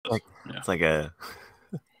It's like a.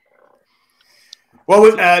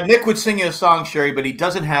 Well, Nick would sing you a song, Sherry, but he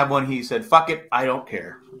doesn't have one. He said, "Fuck it, I don't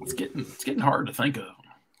care." It's getting hard to think of.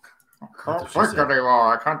 I can't think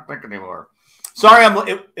anymore. I can't think anymore. Sorry,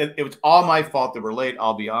 it was all my fault that we're late.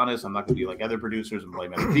 I'll be honest. I'm not going to be like other producers and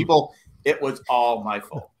blame other people. It was all my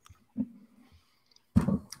fault.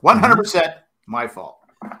 100% my fault.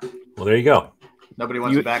 Well, there you go. Nobody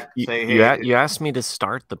wants to say, "Hey." You asked me to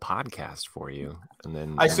start the podcast for you, and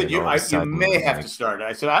then I said you may have to start it.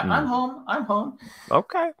 I said I'm home. I'm home.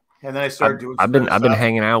 Okay. And then I started doing. I've been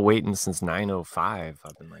hanging out waiting since 9:05.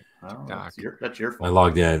 I've been like, that's your fault. I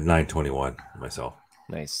logged in at 9:21 myself.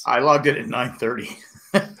 Nice. I logged in at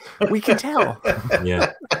 9:30. We can tell.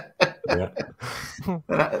 Yeah.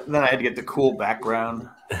 Then I had to get the cool background.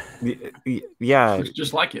 Yeah.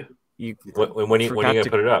 Just like you. When are you going to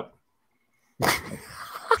put it up?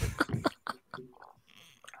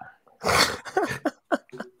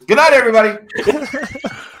 Good night, everybody.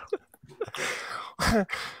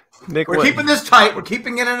 Nick, we're keeping this tight. We're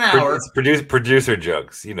keeping it an hour. It's producer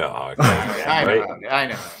jokes. You know how it goes. I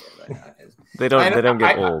know. They don't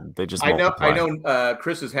get old. They just multiply. I know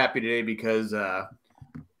Chris is happy today because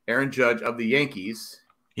Aaron Judge of the Yankees.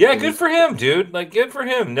 Yeah, good for him, dude. Like, good for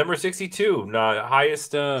him. Number 62,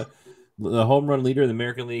 highest the home run leader in the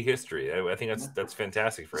American League history. I think that's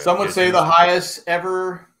fantastic for him. Some would say the highest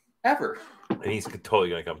ever. And he's totally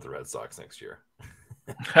going to come to the Red Sox next year.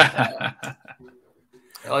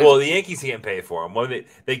 Well, the Yankees can't pay for him. Well,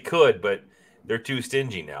 they could, but they're too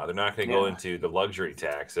stingy now. They're not going to go into the luxury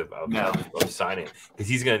tax of signing because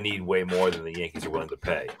he's going to need way more than the Yankees are willing to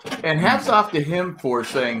pay. And hats off to him for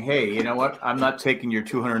saying, "Hey, you know what? I'm not taking your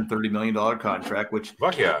 $230 million contract." Which,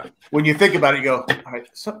 fuck yeah, when you think about it, you go, "All right,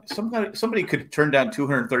 somebody could turn down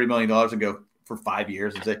 $230 million and go for 5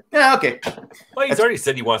 years and say, yeah, okay." Well, he's already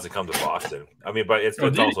said he wants to come to Boston. I mean, but it's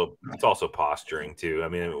also posturing too. I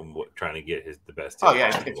mean, trying to get the best. Oh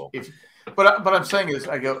yeah, but I'm saying is,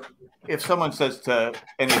 I go, if someone says to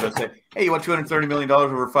any of us, say, "Hey, you want $230 million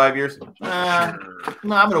over 5 years?" No,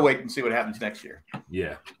 I'm going to wait and see what happens next year.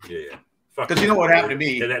 Yeah. Because you know what happened to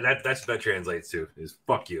me. That's what that translates to is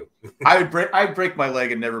fuck you. I'd break my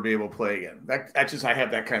leg and never be able to play again. That's just I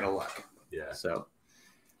have that kind of luck. Yeah. So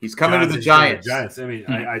he's coming to the Giants. Giants. I mean,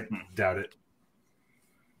 I doubt it.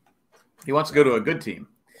 He wants to go to a good team.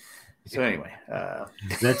 So anyway,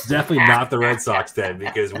 that's definitely not the Red Sox then,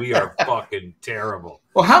 because we are fucking terrible.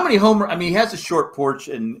 Well, how many I mean, he has a short porch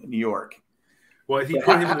in New York. Well, if he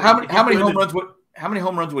how many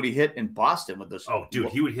home runs would he hit in Boston with this? Oh, dude,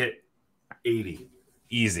 he would hit 80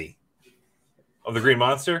 easy. Of the Green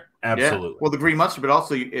Monster, absolutely. Yeah. Well, the Green Monster, but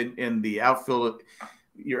also in the outfield,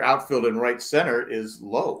 your outfield in right center is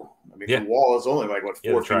low. I mean, the wall is only like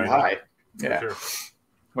 4 feet high. Yeah. Sure.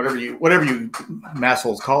 Whatever you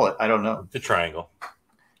massholes call it, I don't know. The triangle.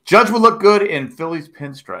 Judge would look good in Phillies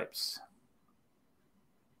pinstripes.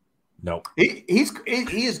 Nope. He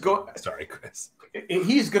is going. Sorry, Chris.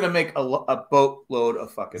 He's going to make a boatload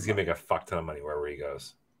of fucking. He's going to make a fuck ton of money wherever he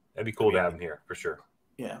goes. That'd be cool to have him here for sure.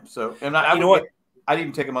 Yeah. So, and you know what? I'd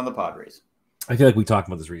even take him on the Padres. I feel like we talked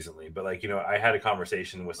about this recently, but I had a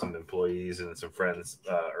conversation with some employees and some friends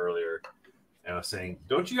earlier. And I was saying,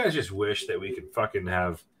 don't you guys just wish that we could fucking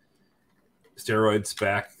have steroids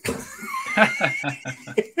back?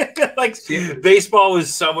 Like, baseball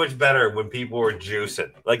was so much better when people were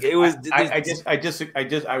juicing. Like, it was.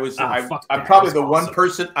 I'm probably the one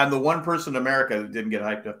person. I'm the one person in America that didn't get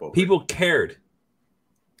hyped up over. People cared.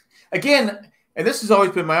 Again, and this has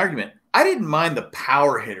always been my argument. I didn't mind the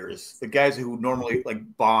power hitters, the guys who normally like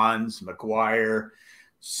Bonds, McGuire,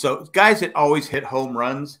 so guys that always hit home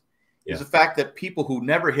runs. Is the fact that people who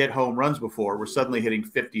never hit home runs before were suddenly hitting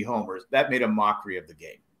 50 homers. That made a mockery of the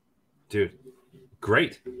game. Dude,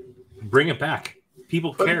 great. Bring it back.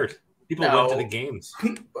 People cared. People went to the games.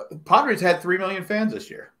 Padres had 3 million fans this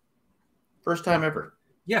year. First time ever.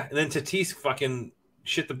 Yeah, and then Tatis fucking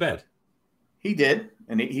shit the bed. He did,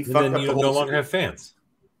 and he fucked up the whole no longer have fans.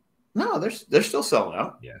 No, they're still selling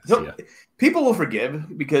out. Yeah. People will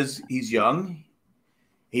forgive because he's young.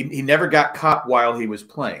 He never got caught while he was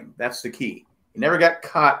playing. That's the key. He never got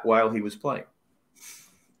caught while he was playing.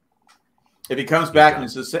 If he comes back and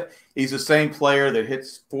he's the same player that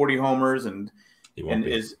hits 40 homers and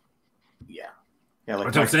is like that's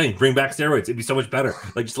what I'm saying. Bring back steroids. It'd be so much better.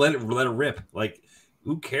 Like, just let it rip. Like,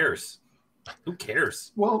 who cares? Who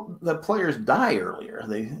cares? Well, the players die earlier.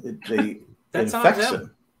 They that's on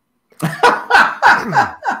them.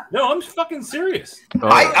 No, I'm fucking serious.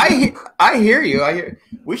 I hear you.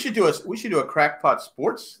 We should do a crackpot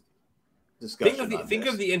sports discussion. Think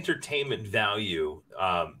of the entertainment value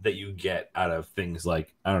that you get out of things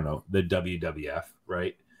like, I don't know, the WWF,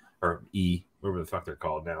 right? Or whatever the fuck they're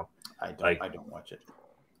called now. I don't watch it.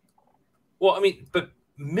 Well, I mean, but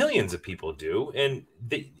millions of people do, and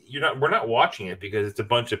we're not watching it because it's a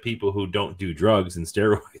bunch of people who don't do drugs and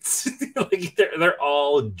steroids. Like they're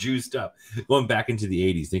all juiced up. Going back into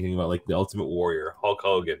the 80s, thinking about like the Ultimate Warrior, Hulk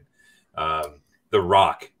Hogan, The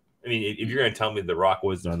Rock. I mean, if you're going to tell me The Rock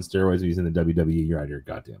wasn't on steroids when he's in the WWE, you're out of your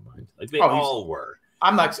goddamn mind. Like they all were.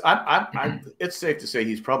 I'm not. It's safe to say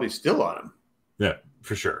he's probably still on him. Yeah,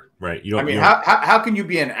 for sure. Right. How can you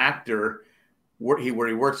be an actor where he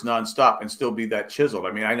works nonstop and still be that chiseled?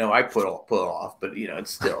 I mean, I know I pull it off, but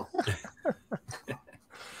it's still.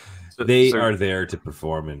 They are there to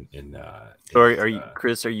perform Are you,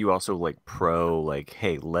 Chris? Are you also like pro? Like,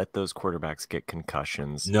 hey, let those quarterbacks get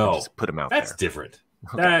concussions. No, just put them out. That's different.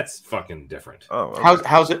 Okay. That's fucking different. Oh, okay.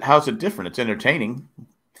 How's it different? It's entertaining.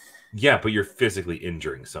 Yeah, but you're physically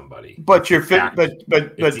injuring somebody. But you're fit. But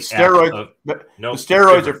steroids.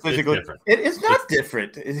 Steroids are physically. It's not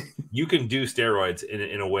different. You can do steroids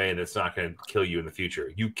in a way that's not going to kill you in the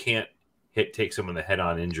future. You can't take someone the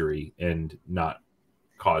head-on injury and not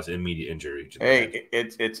cause immediate injury. Hey,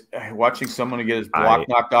 it's watching someone get his block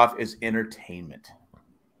knocked off is entertainment.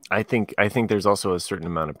 I think there's also a certain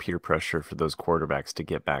amount of peer pressure for those quarterbacks to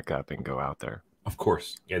get back up and go out there. Of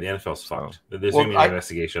course. Yeah, the NFL's fucked. There's going to be an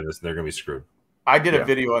investigation on this, and they're going to be screwed. I did a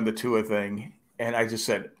video on the Tua thing, and I just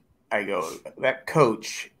said, that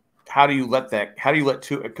coach, how do you let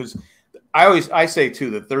Tua, because I say, too,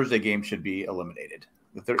 the Thursday game should be eliminated.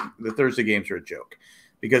 The Thursday games are a joke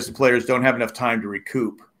because the players don't have enough time to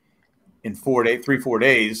recoup in 4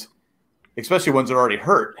 days, especially ones that are already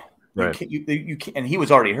hurt. Right. You can't, and he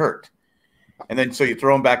was already hurt. And then so you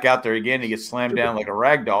throw him back out there again, he gets slammed down like a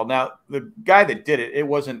rag doll. Now, the guy that did it,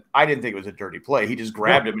 I didn't think it was a dirty play. He just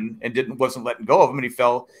grabbed him and wasn't letting go of him, and he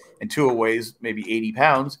fell, and Tua weighs maybe 80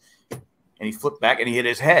 pounds, and he flipped back and he hit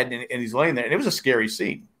his head, and he's laying there. And it was a scary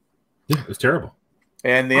scene. Yeah, it was terrible.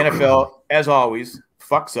 And the NFL, as always,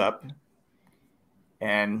 fucks up.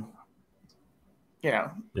 And,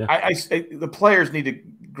 the players need to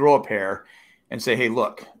grow a pair and say, hey,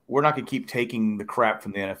 look, we're not going to keep taking the crap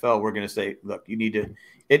from the NFL. We're going to say, look, you need to.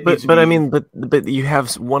 But you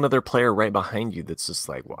have one other player right behind you that's just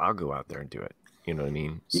like, well, I'll go out there and do it. You know what I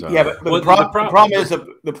mean? So, yeah, but the problem is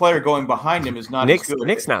the player going behind him is not.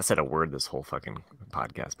 Nick's not said a word this whole fucking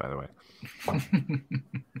podcast, by the way.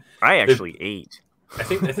 I actually ate. I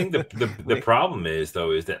think the problem is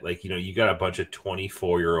that you got a bunch of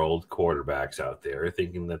 24-year-old quarterbacks out there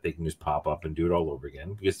thinking that they can just pop up and do it all over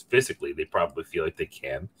again because physically they probably feel like they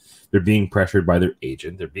can. They're being pressured by their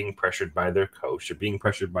agent. They're being pressured by their coach. They're being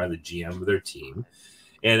pressured by the GM of their team.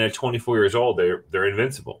 And at 24 years old, they're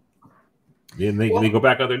invincible. And they go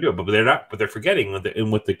back out there and do it, but they're not. But they're forgetting,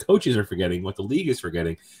 and what the coaches are forgetting, what the league is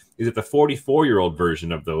forgetting, is that the 44-year-old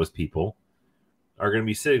version of those people are going to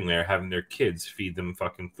be sitting there having their kids feed them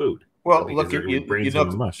fucking food. Well, look,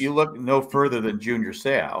 you look no further than Junior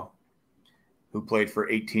Seau, who played for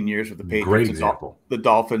 18 years with the Patriots. Great example. The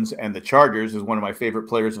Dolphins and the Chargers, is one of my favorite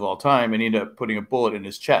players of all time, and he ended up putting a bullet in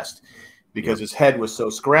his chest because his head was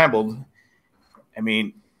so scrambled. I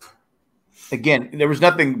mean, again, there was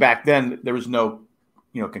nothing back then. There was no,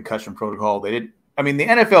 concussion protocol. They didn't. I mean, the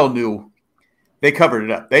NFL knew. They covered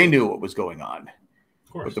it up. They knew what was going on.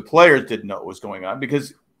 But the players didn't know what was going on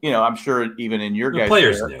because, I'm sure even in your guys'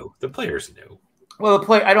 players knew. The players knew. Well,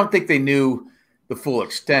 I don't think they knew the full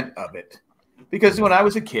extent of it because when I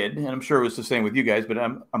was a kid, and I'm sure it was the same with you guys, but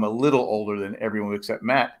I'm a little older than everyone except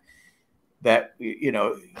Matt. That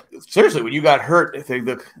seriously, when you got hurt,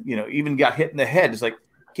 even got hit in the head, it's like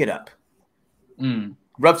get up,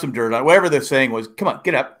 rub some dirt on. Whatever they're saying was, come on,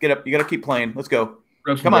 get up. You got to keep playing. Let's go.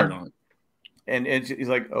 Rub some dirt on it. And he's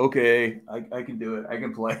like, okay, I can do it. I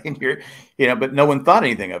can play. And but no one thought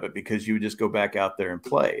anything of it because you would just go back out there and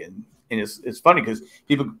play. And it's funny because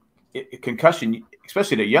concussion,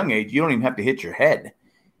 especially at a young age, you don't even have to hit your head.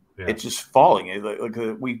 Yeah. It's just falling. Like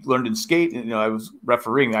we learned in skate, I was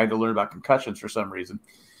refereeing. I had to learn about concussions for some reason.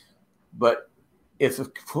 But if a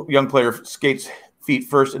young player skates feet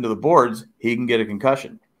first into the boards, he can get a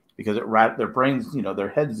concussion because their brains, their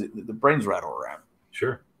heads, the brains rattle around.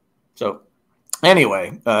 Sure. So.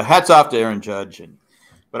 Anyway, hats off to Aaron Judge,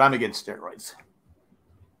 but I'm against steroids.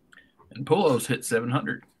 And Pulos hit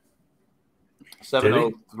 700.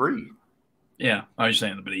 703. Yeah, I was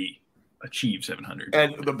saying, but he achieved 700.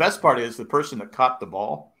 And the best part is the person that caught the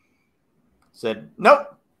ball said, "Nope,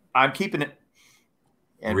 I'm keeping it."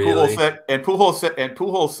 And really?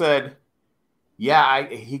 Pujols said, "Yeah,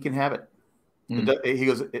 he can have it." Mm.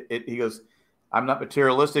 He goes, I'm not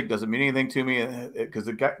materialistic. Doesn't mean anything to me because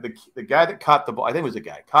the guy that caught the ball, I think it was the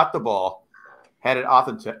guy caught the ball, had it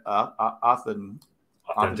Authenticated.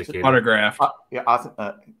 Autographed.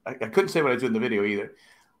 I couldn't say what I did in the video either.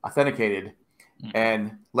 Authenticated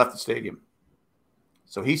and left the stadium.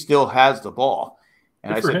 So he still has the ball.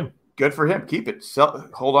 And I said, him. Good for him. Keep it.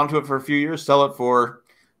 Hold on to it for a few years. Sell it for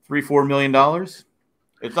 $3-4 million.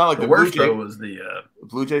 It's not like The the worst Blue Jay, though was the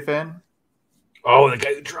Blue Jay fan. Oh, the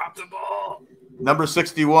guy who dropped the ball. Number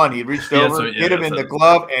 61. He reached Yeah, over, so, yeah, hit him in so- the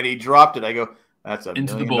glove, and he dropped it. I go, that's $1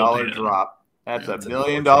 Into the million bullpen. drop. That's Yeah, $1 it's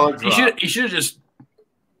million drop. he should have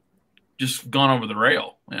just gone over the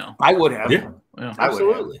rail. Yeah. I would have. Yeah. Yeah. I would have.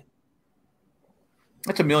 Absolutely.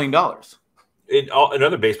 That's $1 million. In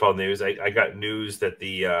other baseball news, I got news that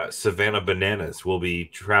the Savannah Bananas will be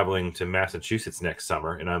traveling to Massachusetts next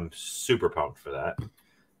summer, and I'm super pumped for that.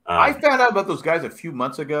 I found out about those guys a few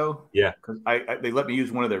months ago. Yeah. Because they let me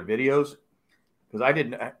use one of their videos. Because I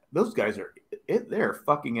didn't. Those guys they're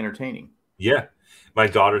fucking entertaining. Yeah. My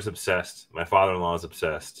daughter's obsessed. My father-in-law is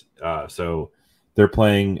obsessed. So they're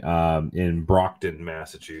playing in Brockton,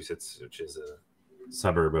 Massachusetts, which is a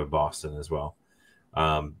suburb of Boston as well.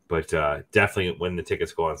 But definitely when the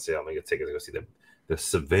tickets go on sale, I'm going to get tickets to go see the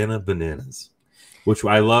Savannah Bananas, which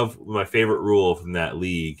I love. My favorite rule from that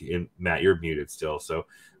league, and Matt, you're muted still. So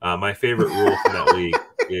my favorite rule from that league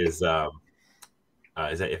is that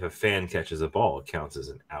if a fan catches a ball, it counts as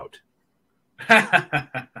an out.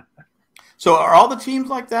 So are all the teams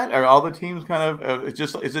like that? Are all the teams kind of? Is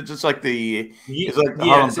it just like the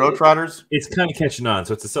Harlem Globetrotters? It's kind of catching on.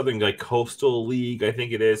 So it's something like Coastal League, I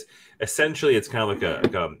think it is. Essentially, it's kind of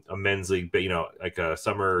like a men's league, but like a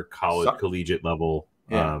summer collegiate level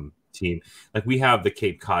team. Like we have the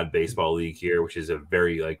Cape Cod Baseball League here, which is a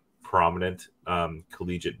very prominent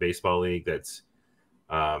collegiate baseball league. That's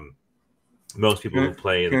most people who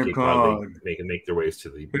play in the Cape Cod League make their ways to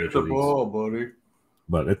the major leagues. Ball, buddy.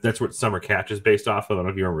 But that's what Summer Catch is based off of. I don't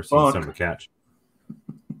know if you remember seeing Summer Catch.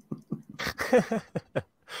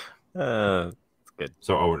 Good.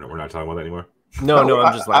 So, we're not talking about that anymore? No,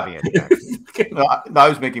 I'm just laughing at you. No, I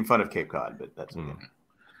was making fun of Cape Cod, but that's okay.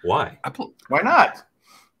 Why? Why not?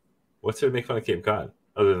 What's there to make fun of Cape Cod?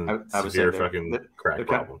 Other than I would severe say fucking crack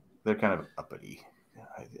problem. They're kind of uppity.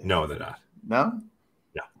 No, they're not. No?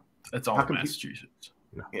 That's all in Massachusetts.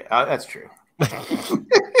 No. Yeah, that's true.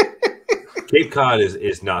 Cape Cod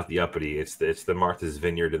is not the uppity. It's the Martha's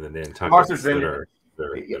Vineyard and the Nantucket. Martha's Vineyard.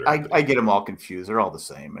 that are I get them all confused. They're all the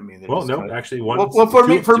same. I mean, actually, one. Well, for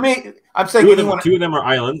me, I'm saying two of them are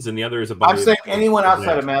islands, and the other is a. I'm saying anyone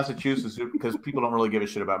outside of Massachusetts, because people don't really give a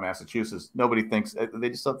shit about Massachusetts. Nobody thinks they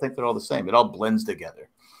just don't think they're all the same. It all blends together.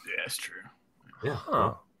 Yeah, it's true. Yeah.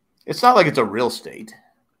 Huh. It's not like it's a real state.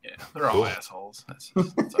 Yeah, they're all assholes. That's all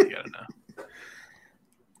you gotta know.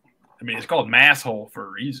 I mean, it's called masshole for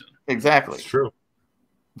a reason. Exactly. It's true.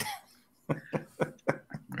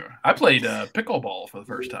 I played pickleball for the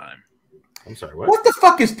first time. I'm sorry, what? What the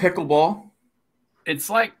fuck is pickleball? It's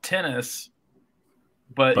like tennis,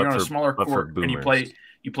 but you're on a smaller court, and you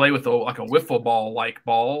play with a wiffle ball like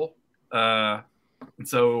ball. And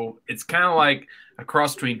so it's kind of like a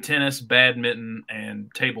cross between tennis, badminton,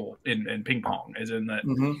 and table and ping pong. As in that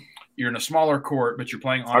you're in a smaller court, but you're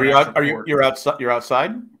playing on. You're outside? You're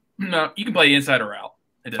outside? No, you can play inside or out.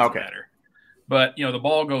 It doesn't matter. But the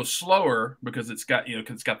ball goes slower because it's got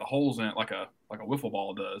the holes in it like a wiffle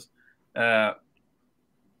ball does. But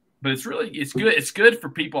it's good. It's good for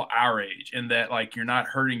people our age in that you're not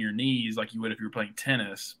hurting your knees like you would if you were playing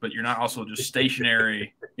tennis, but you're not also just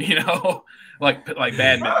stationary, like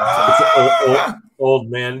badminton. It's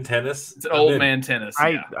old man tennis. It's an old man tennis.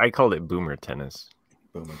 I called it boomer tennis.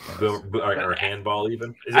 Or handball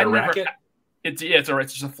even. Is it a racket? It's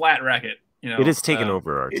just a flat racket. It is taken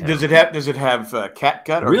over our town. Does it have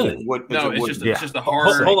catgut? Or really? No, it's just a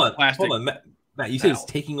hard plastic. Hold on, Matt. You said it's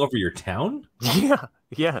taking over your town?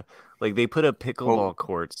 Yeah. Like they put up pickleball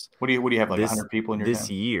courts. What do you have? 100 people in your this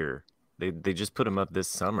town? year? They just put them up this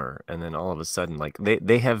summer, and then all of a sudden,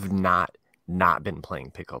 they have not been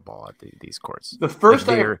playing pickleball at these courts. The first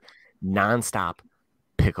they're nonstop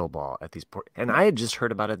pickleball at these ports, and I had just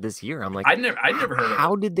heard about it this year. I'm like, I'd never heard of it.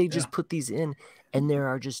 How did they just put these in? And there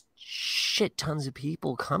are just shit tons of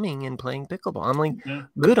people coming and playing pickleball. I'm like,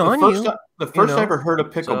 good on you. The first I ever heard of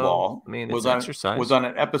pickleball was on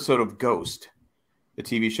an episode of Ghost, the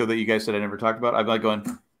TV show that you guys said I never talked about. I'm like going,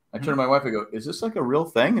 I turn to my wife, I go, is this like a real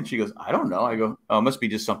thing? And she goes, I don't know. I go, oh, it must be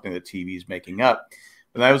just something that TV is making up.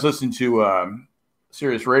 And I was listening to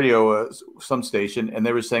Sirius Radio, some station, and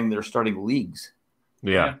they were saying they're starting leagues.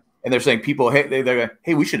 Yeah. And they're saying people, they're going,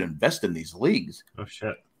 hey, we should invest in these leagues. Oh,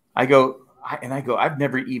 shit. I go, I've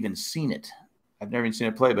never even seen it. I've never even seen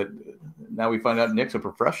it play, but now we find out Nick's a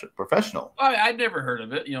professional. I'd never heard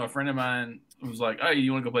of it. A friend of mine was like, "Oh,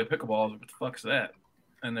 you want to go play pickleball?" I was like, "What the fuck's that?"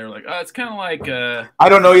 And they were like, "Oh, it's kind of like." I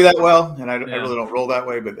don't know you that well, and I really don't roll that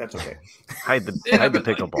way, but that's okay. Hide the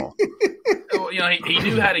pickleball. He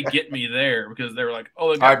knew how to get me there because they were like,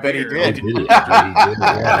 "Oh, I bet he did."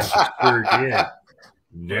 Yeah, sure did.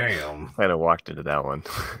 Damn. I'd have walked into that one.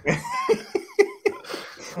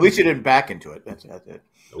 At least you didn't back into it. That's it.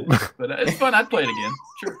 But it's fun. I'd play it again.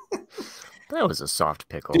 Sure. That was a soft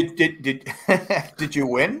pickle. Did you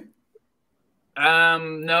win?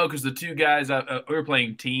 No, because the two guys we were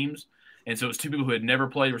playing teams, and so it was two people who had never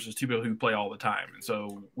played versus two people who play all the time, and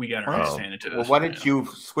so we got our ass handed to us. Well, why didn't you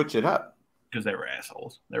switch it up? Because they were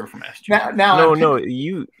assholes. They were from Massachusetts.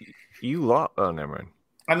 You lost. Oh, never mind.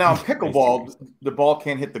 And now pickleball, the ball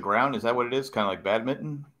can't hit the ground. Is that what it is? Kind of like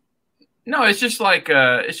badminton? No, it's just like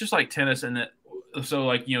tennis, and so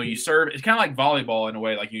like you serve. It's kind of like volleyball in a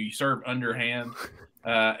way. Like you serve underhand,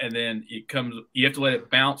 and then it comes. You have to let it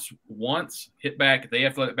bounce once, hit back. They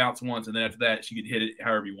have to let it bounce once, and then after that, you can hit it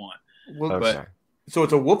however you want. Well, okay. So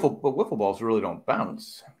it's a wiffle, but wiffle balls really don't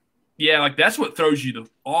bounce. Yeah, like that's what throws you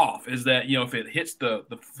off is that if it hits the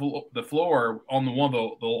floor on the one of the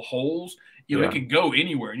little holes, it can go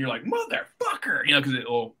anywhere, and you're like motherfucker, because it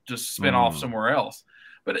will just spin off somewhere else.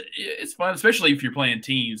 But it's fun, especially if you're playing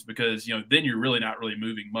teams, because then you're really not really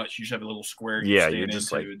moving much. You just have a little square you stand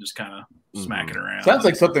into and just kind of smacking around. Sounds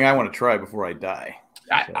like something I want to try before I die.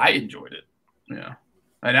 I enjoyed it,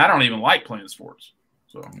 and I don't even like playing sports.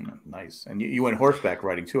 So nice, and you went horseback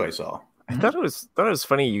riding too. I saw. I thought it was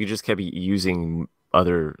funny. You just kept using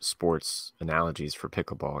other sports analogies for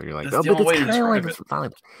pickleball. You're like, but it's kind of like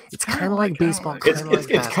volleyball. It's kind of like baseball.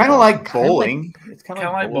 It's kind of like bowling. It's kind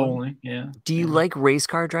of like bowling. Yeah. Do you like race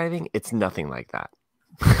car driving? It's nothing like that.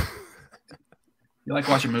 You like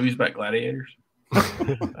watching movies about gladiators?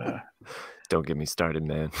 Don't get me started,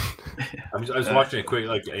 man. I was watching a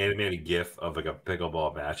quick animated GIF of a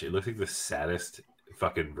pickleball match. It looks like the saddest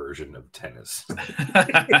fucking version of tennis.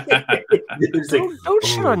 Don't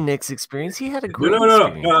shit on Nick's experience. He had a great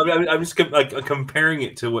experience. No. I'm just comparing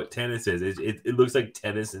it to what tennis is. It looks like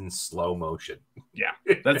tennis in slow motion. Yeah,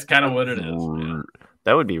 that's kind of what it is. Yeah.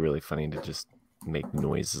 That would be really funny to just make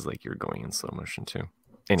noises like you're going in slow motion too.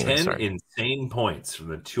 Anyway, 10 insane points from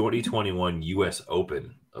the 2021 U.S.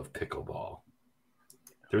 Open of pickleball.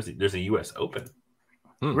 There's a U.S. Open.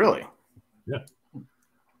 Really? Yeah.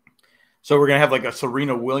 So we're gonna have like a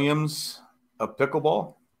Serena Williams of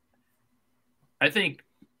pickleball. I think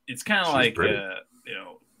it's kind of like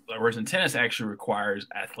whereas in tennis actually requires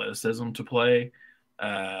athleticism to play.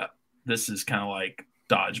 This is kind of like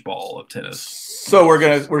dodgeball of tennis. So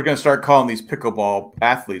we're gonna start calling these pickleball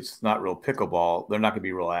athletes not real pickleball. They're not gonna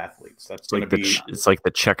be real athletes. That's gonna be. It's like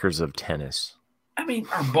the checkers of tennis. I mean,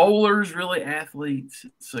 are bowlers really athletes?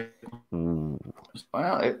 It's like, well,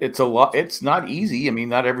 it's a lot. It's not easy. I mean,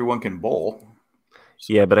 not everyone can bowl.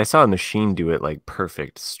 Yeah, but I saw a machine do it like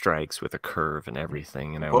perfect strikes with a curve and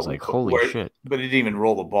everything, and I was like, "Holy shit!" But it didn't even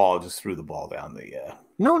roll the ball; it just threw the ball down the.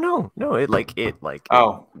 No. It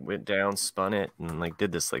went down, spun it, and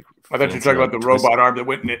did this like. I thought you were talking about the robot arm that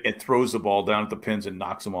went and it throws the ball down at the pins and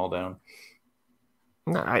knocks them all down.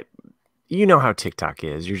 No, you know how TikTok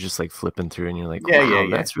is. You're just like flipping through, and you're like, "Wow,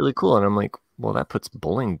 that's really cool." And I'm like, "Well, that puts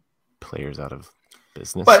bowling players out of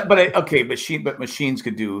business." But machines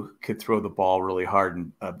could throw the ball really hard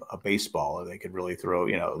in a baseball, or they could really throw.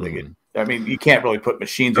 They could. I mean, you can't really put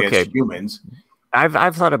machines against humans.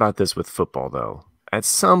 I've thought about this with football though. At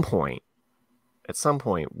some point,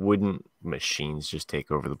 wouldn't machines just take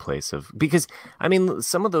over the place of? Because I mean,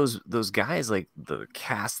 some of those guys, like the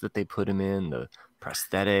cast that they put him in, the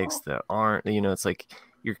prosthetics that aren't, it's like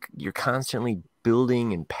you're constantly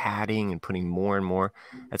building and padding and putting more and more.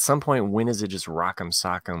 At some point, when is it just rock'em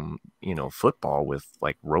sock'em, football with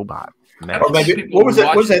like robot? What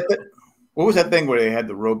was that thing where they had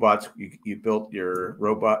the robots? You built your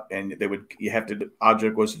robot, and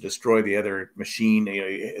object was to destroy the other machine.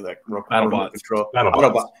 Like Autobot control.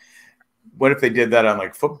 Autobot. What if they did that on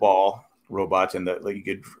like football robots, and that you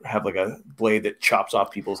could have like a blade that chops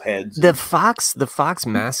off people's heads? The Fox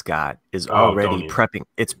mascot is already prepping.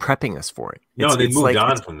 It's prepping us for it. They moved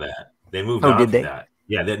on from that. They moved on from that.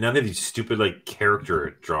 Yeah, now they have these stupid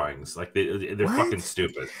character drawings. Like they're fucking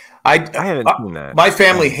stupid. I haven't seen that. My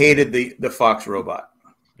family hated the Fox robot.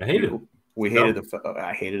 I hated it.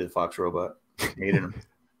 I hated the Fox robot. I hated him.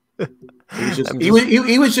 He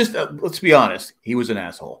was just. Let's be honest. He was an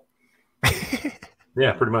asshole.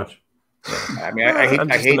 Yeah, pretty much. I mean, I hate. I'm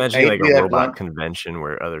just I hate imagining like to be a that robot blunt. convention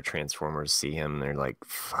where other Transformers see him and they're like,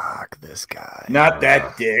 "Fuck this guy." Not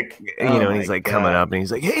that dick. You know, Oh and he's my like coming God. up and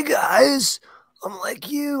he's like, "Hey guys, I'm like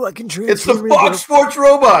you. I can transform." It's the into Fox Sports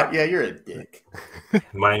robot. Yeah, you're a dick.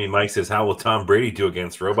 Miami Mike says, "How will Tom Brady do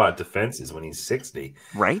against robot defenses when he's 60?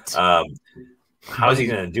 right? How's he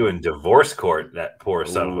going to do in divorce court? That poor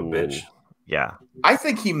son of a bitch." Ooh, yeah. I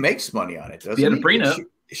think he makes money on it. Doesn't He had a he? prenup.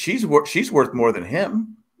 She's worth more than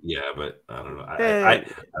him. Yeah, but I don't know. Eh, I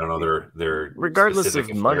don't know. They're regardless of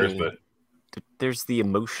specific affairs, money, there's the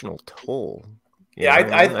emotional toll. You Yeah, know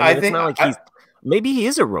what mean? I it's think not like he's. Maybe he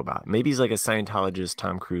is a robot. Maybe he's like a Scientologist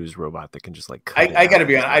Tom Cruise robot that can just like. cut it I got to out.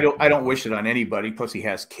 be honest. I don't wish it on anybody. Plus, he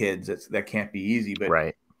has kids. That can't be easy. But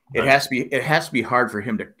Right. it has to be hard for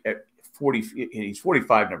him to at 40. He's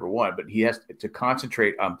 45, number one. But he has to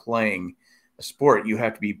concentrate on playing a sport. You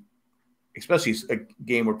have to be, especially a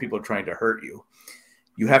game where people are trying to hurt you.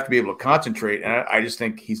 You have to be able to concentrate, and I just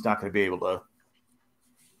think he's not going to be able to.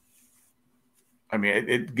 I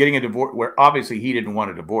mean, getting a divorce where obviously he didn't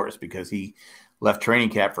want a divorce because he left training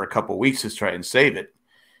camp for a couple of weeks to try and save it,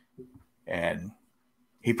 and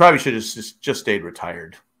he probably should have just stayed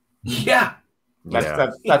retired. yeah,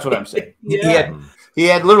 That's what I'm saying. Yeah. He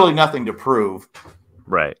had literally nothing to prove.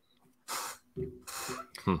 Right.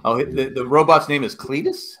 Oh, the robot's name is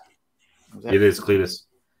Cletus? it is Cletus.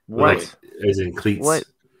 What? Like, as in cleats. What?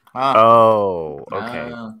 Ah, Oh,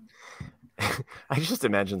 okay. ah. I just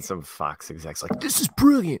imagine some Fox execs like, "This is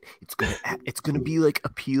brilliant. It's gonna be like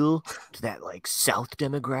appeal to that like South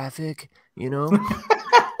demographic, you know,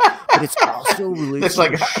 but it's also related It's to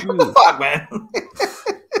like, the what the shoe." fuck, man?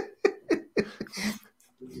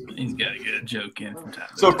 He's got to get a joke in from time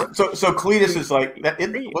to So time. Cletus is like that.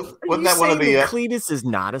 Wasn't that one of the? Cletus is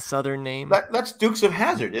not a Southern name? That's Dukes of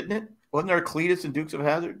Hazzard, isn't it? Wasn't there a Cletus and Dukes of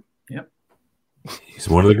Hazzard? He's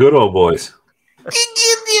one of the good old boys.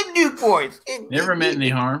 Give Duke boys. Never meant any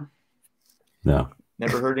harm. No.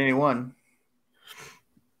 Never heard anyone.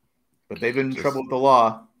 But they've been in trouble with the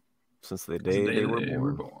law. Since the day they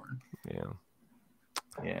were born. Yeah.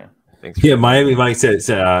 Yeah. Thanks. For Yeah, Miami Mike says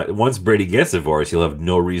once Brady gets divorced, he'll have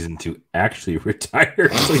no reason to actually retire.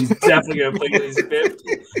 So he's definitely going to play till he's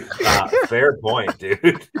 50. Fair point,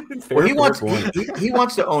 dude. Well, he Fair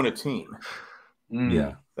wants to own a team.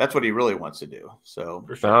 Yeah. That's what he really wants to do. So,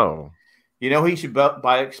 For sure. Oh, he should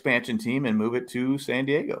buy an expansion team and move it to San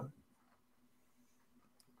Diego.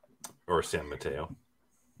 Or San Mateo.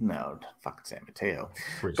 No, fuck San Mateo.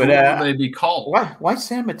 But But What would they be called? why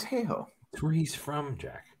San Mateo? that's where he's from,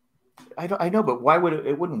 Jack. I know, but why would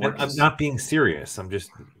it wouldn't work? I'm not being serious. I'm just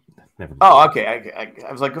never. Oh, okay.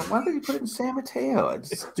 I was like, why would you put it in San Mateo?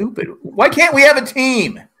 It's stupid. Why can't we have a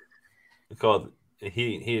team? Called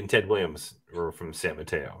he and Ted Williams were from San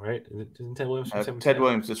Mateo, right? Isn't Ted Williams from San Mateo? Ted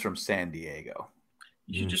Williams is from San Diego.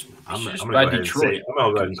 You should just, I'm just gonna buy go ahead and Detroit. say, I'm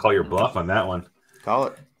gonna go ahead and call your bluff on that one. Call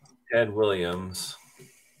it. Ted Williams.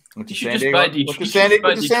 Went to You should San just Diego. buy Went to Detroit. San, You should buy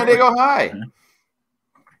went to San Detroit. Diego High.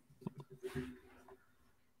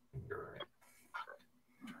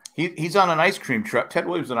 He's on an ice cream truck. Ted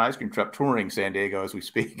Williams on an ice cream truck touring San Diego as we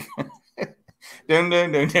speak. Dun,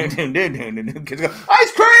 dun, dun, dun, dun, dun, dun, dun, dun. Kids go,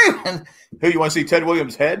 ice cream! And, who, you want to see Ted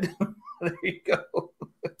Williams' head? There you go.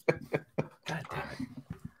 God damn it.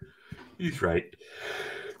 He's right.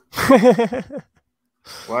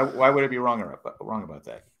 Why would I be wrong about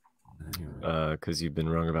that? because you've been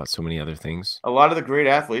wrong about so many other things. A lot of the great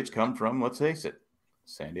athletes come from, let's face it,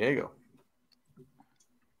 San Diego.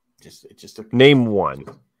 Just a Name one.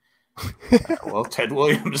 well, Ted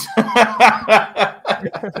Williams.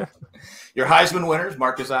 Your Heisman winners,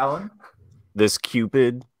 Marcus Allen. This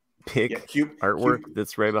Cupid pick Yeah, Cupid artwork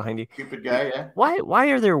that's right behind you. Cupid guy, yeah. Why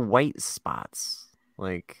are there white spots?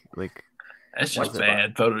 Like That's just What's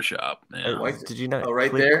bad Photoshop. Man. Why- did you not? Oh, right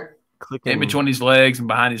click, there. Click In and- between his legs and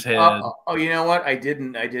behind his head. Oh, you know what? I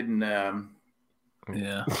didn't. Yeah.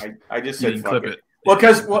 I just You said didn't fuck clip it. it. Well,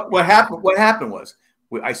 because what happened was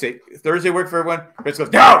I say Thursday work for everyone. Chris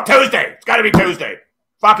goes, no, Tuesday. It's got to be Tuesday.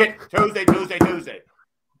 Fuck it, Tuesday.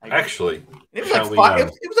 Actually, It was like How we five. know?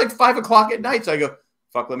 It was like 5 o'clock at night. So I go,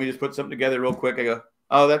 fuck. Let me just put something together real quick. I go,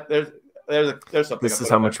 oh, there's something. This is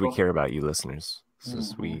how much we care about you, listeners. This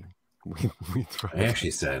is we thrive. I actually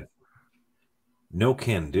said, no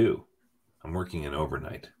can do. I'm working an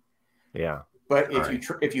overnight. Yeah. But if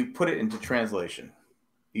All if you put it into translation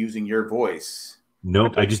using your voice,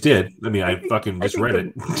 Nope, I just did. I mean, I fucking just read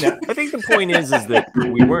it. I think the point is that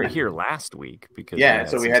we weren't here last week because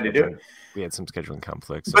so we some had to do scheduling- it. We had some scheduling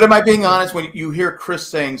conflicts. But am I being honest? When you hear Chris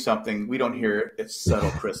saying something, we don't hear it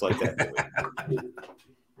subtle Chris like that. Do we?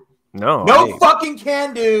 no, No fucking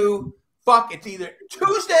can do. fuck. It's either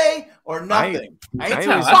Tuesday or nothing. I ain't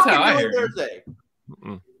that's fucking how I doing heard you.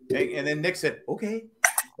 Thursday. And then Nick said, okay,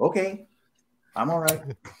 I'm all right.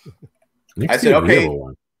 I said, okay,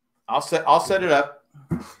 I'll set it up.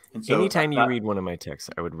 And so anytime you read one of my texts,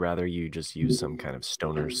 I would rather you just use some kind of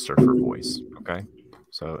stoner surfer voice. Okay.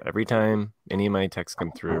 So every time any of my texts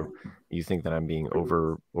come through, you think that I'm being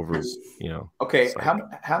over, Okay.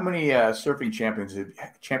 How many surfing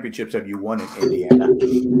championships have you won in Indiana?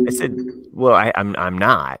 I said, well, I'm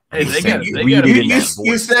not. Hey,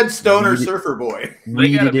 you said stoner surfer boy.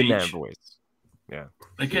 Read it in that voice. Yeah.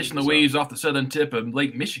 They're catching the waves off the southern tip of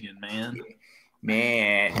Lake Michigan, man.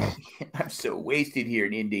 Man, I'm so wasted here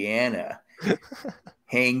in Indiana.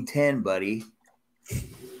 Hang 10, buddy.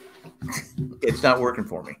 It's not working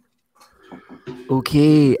for me.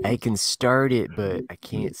 Okay, I can start it, but I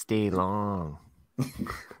can't stay long.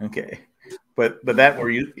 Okay. But that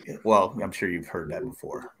I'm sure you've heard that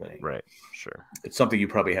before. Right, sure. It's something you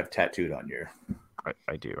probably have tattooed on your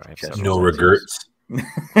I do. I have chest. No regrets. No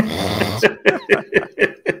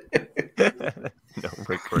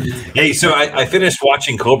regrets. Hey, so I finished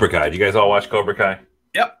watching Cobra Kai. Did you guys all watch Cobra Kai?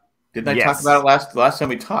 Yep. Didn't I talk about it last time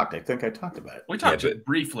we talked? I think I talked about it. We talked about it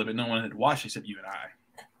briefly, but no one had watched except you and I.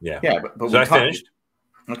 Yeah. Yeah, but so I finished.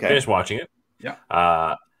 Okay. Finished watching it. Yeah.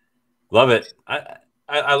 Love it.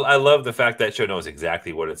 I love the fact that show knows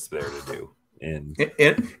exactly what it's there to do. And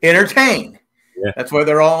entertain. Yeah. That's why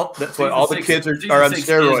all the kids are on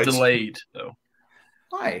steroids. Is delayed though.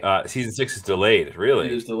 Why? Season 6 is delayed. Really?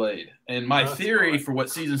 It is delayed. And my theory for what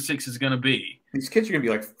season 6 is going to be. These kids are going to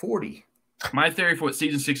be like 40. My theory for what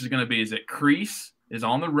season 6 is going to be is that Kreese is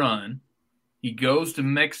on the run. He goes to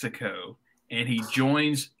Mexico and he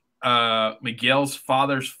joins Miguel's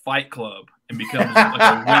father's fight club and becomes like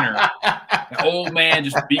a winner. An old man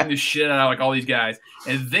just beating the shit out of like all these guys.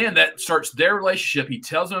 And then that starts their relationship. He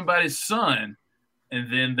tells them about his son,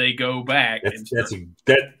 and then they go back.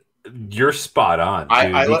 You're spot on,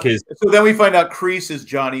 dude, so then we find out Kreese is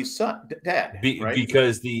Johnny's son, dad, right?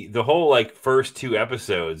 Because the whole like first 2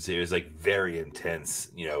 episodes, it was like very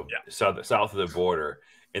intense, south of the border,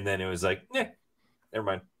 and then it was like, never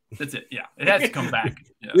mind. That's it. Yeah, it has to come back.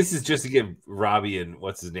 Yeah. This is just to give Robbie and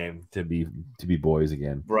what's his name to be boys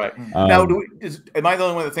again, right? Now, am I the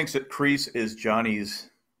only one that thinks that Kreese is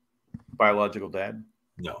Johnny's biological dad?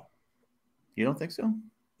 No, you don't think so?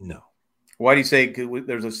 No. Why do you say?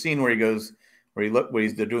 There's a scene where they're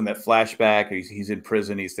doing that flashback. He's in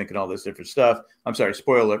prison. He's thinking all this different stuff. I'm sorry,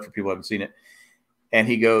 spoiler alert for people who haven't seen it. And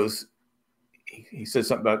he goes, he says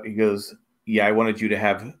something about. He goes, "Yeah, I wanted you to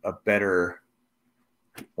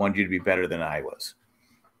be better than I was."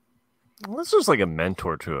 Well, this was like a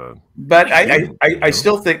mentor to a. But I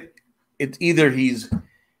still think it's either he's.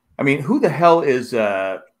 I mean, who the hell is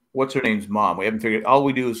what's her name's mom? We haven't figured. All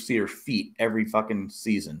we do is see her feet every fucking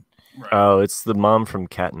season. Right. Oh, it's the mom from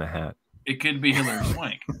Cat in the Hat. It could be Hilary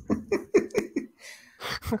Swank.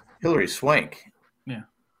 Hilary Swank. Yeah.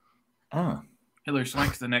 Oh. Hilary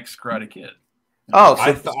Swank's the next Karate Kid. Oh,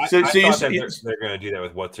 I thought they're going to do that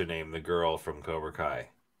with what's her name, the girl from Cobra Kai,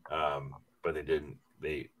 but they didn't.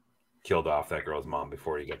 They killed off that girl's mom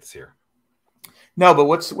before you get to see her. No, but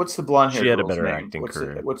what's the blonde hair? She had a girl's better name? acting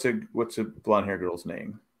career. What's a blonde hair girl's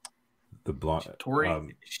name? The blonde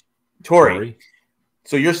Tori. Tori.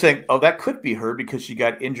 So you're saying, oh, that could be her because she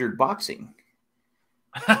got injured boxing,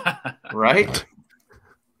 right?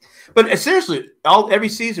 But seriously, every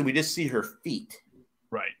season we just see her feet,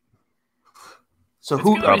 right? So it's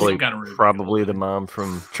who probably the mom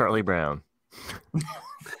from Charlie Brown? Maybe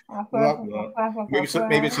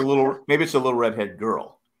it's a little redhead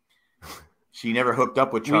girl. She never hooked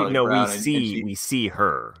up with Charlie Brown. We see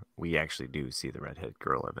her. We actually do see the redhead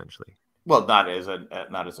girl eventually. Well, not as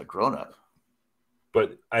a grown up.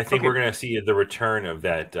 But I think we're going to see the return of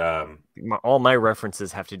that. All my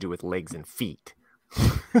references have to do with legs and feet.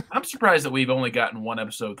 I'm surprised that we've only gotten one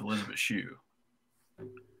episode with Elizabeth Shue.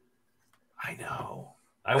 I know.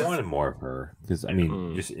 I wanted more of her because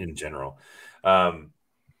just in general. But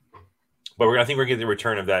I think we're getting the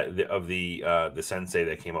return of the sensei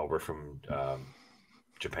that came over from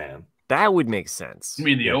Japan. That would make sense. You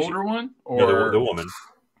mean the older one, or no, the woman?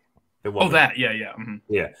 Oh, that, yeah. Mm-hmm.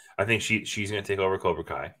 Yeah, I think she's going to take over Cobra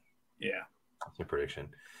Kai. Yeah, that's my prediction.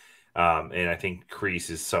 And I think Kreese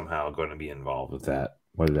is somehow going to be involved with that.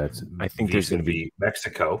 Whether that's, I think there's going to be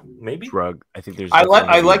Mexico, maybe drug. I think there's. I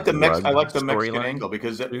like the Mexican angle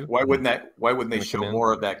because why wouldn't they show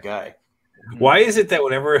more of that guy? Why is it that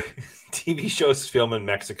whenever TV shows film in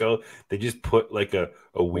Mexico, they just put like a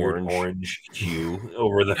weird orange hue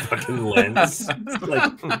over the fucking lens? It's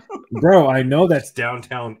like, bro, I know that's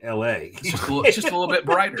downtown LA. It's just a little bit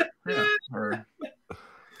brighter. Yeah.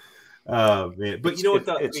 Oh man, but you know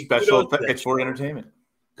what? It's special. It's for entertainment.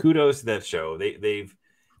 Kudos to that show. They've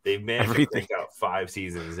managed to crank out 5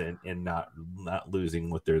 seasons and not losing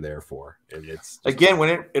what they're there for. And it's just, again,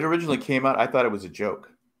 when it originally came out, I thought it was a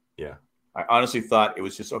joke. Yeah, I honestly thought it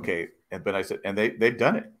was just okay. But I said, and they've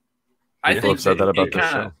done it. I think said that about the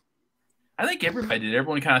show. I think everybody did.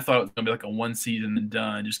 Everyone kind of thought it was gonna be like a 1 season and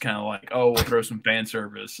done, just kind of like, oh, we'll throw some fan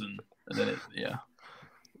service and then it, yeah.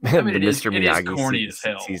 I mean, it is corny as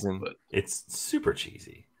hell. Season. But it's super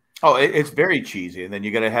cheesy. Oh, it's very cheesy, and then you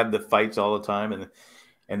got to have the fights all the time,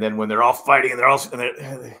 and then when they're all fighting and they're all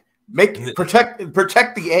protect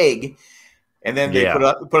the egg, and then they put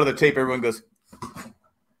on the tape. Everyone goes,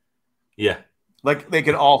 yeah, like they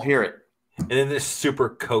can all hear it. And then this super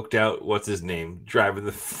coked out, what's his name, driving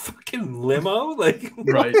the fucking limo, like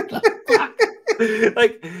right.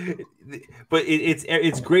 Like, but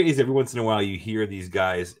it's great is every once in a while you hear these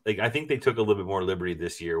guys. Like, I think they took a little bit more liberty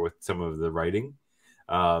this year with some of the writing,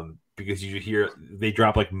 because you hear they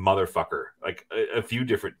drop like motherfucker like a few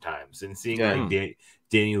different times, and seeing like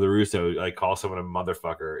Danny LaRusso like call someone a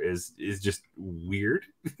motherfucker is just weird.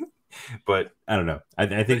 But I don't know.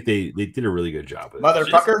 I think they did a really good job with it.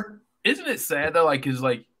 Motherfucker. Isn't it sad though? Like, is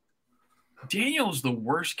like Daniel's the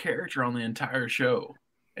worst character on the entire show,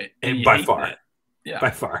 and by far. That. Yeah,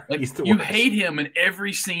 by far. Like, he's the you worst. hate him in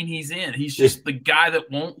every scene he's in. He's just the guy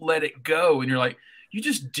that won't let it go, and you're like, you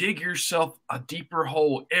just dig yourself a deeper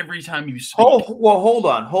hole every time you speak. Oh, well, hold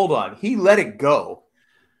on. He let it go,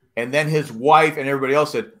 and then his wife and everybody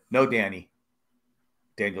else said, "No, Daniel's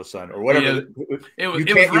son, or whatever." Yeah, it was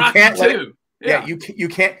Rocky too. Yeah, you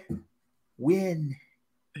can't win.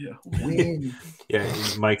 Yeah, win. Yeah,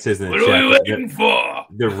 Mike says in the chat, what are we waiting for?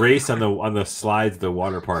 The race on the slides, the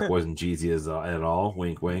water park wasn't cheesy at all.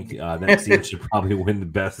 Wink, wink. That scene should probably win the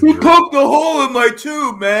best. You poked a hole in my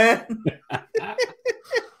tube, man.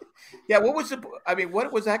 Yeah, what was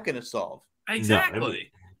what was that going to solve?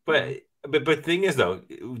 Exactly. No, but thing is though,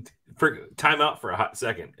 for time out for a hot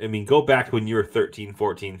second. I mean, go back when you were 13,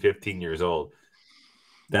 14, 15 years old.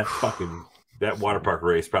 That water park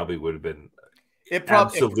race probably would have been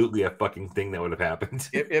absolutely a fucking thing that would have happened.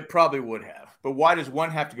 It probably would have. But why does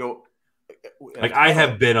one have to go? Like, I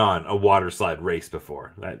have been on a water slide race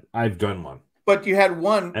before. I've done one. But you had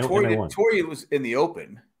one. Tori was in the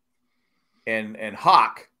open, and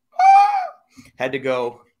Hawk had to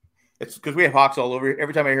go. It's because we have Hawks all over.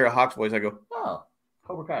 Every time I hear a Hawks voice, I go, "Oh,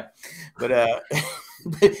 Cobra Kai." But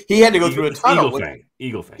he had to go through a tunnel.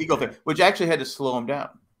 Eagle Fang, which actually had to slow him down.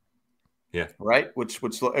 Yeah. Right. Which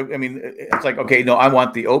would slow. I mean, it's like, okay, no, I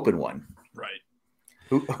want the open one. Right.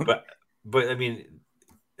 But I mean,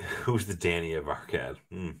 who's the Danny of Arcade?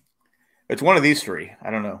 It's one of these three.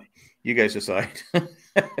 I don't know. You guys decide.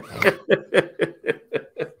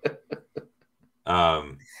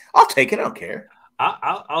 I'll take it. I don't care.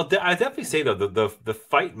 I'll definitely say though the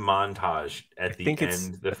fight montage at the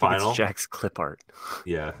end, the final. It's Jack's clip art.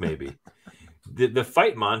 Yeah, maybe. The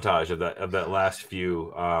fight montage of that last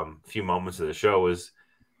few moments of the show was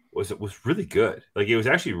really good. Like, it was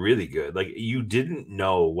actually really good. Like, you didn't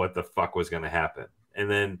know what the fuck was going to happen, and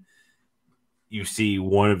then you see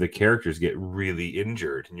one of the characters get really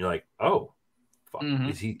injured, and you're like, "Oh, fuck,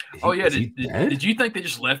 is he? Did you think they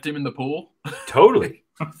just left him in the pool?" Totally.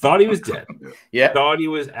 Thought he was dead. Yeah, thought he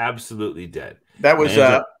was absolutely dead. That was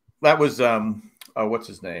what's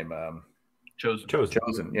his name?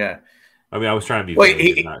 Chosen. Yeah. I mean, I was trying to be.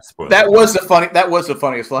 Wait, that was the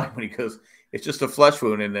funniest line when he goes, "It's just a flesh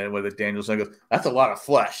wound," and then when the Daniel's son goes, "That's a lot of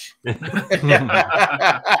flesh."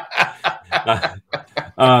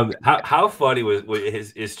 How funny was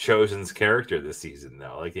his Chosen's character this season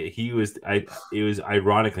though? Like, it was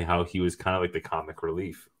ironically how he was kind of like the comic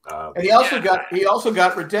relief. And he also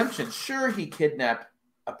got redemption. Sure, he kidnapped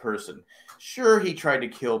a person. Sure, he tried to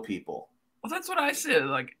kill people. Well, that's what I said.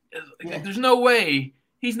 Like, there's no way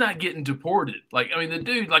he's not getting deported. Like, I mean, the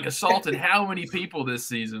dude assaulted how many people this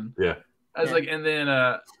season? Yeah. I was like, and then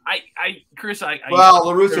Chris,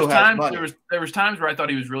 LaRusso has money. There was times where I thought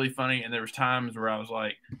he was really funny, and there was times where I was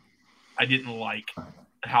like, I didn't like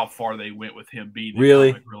how far they went with him being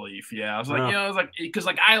the comic relief. Yeah, I was like, because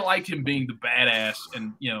I liked him being the badass,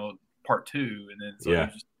 and part 2, and then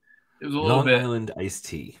it was a little bit Long Island iced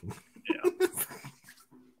tea.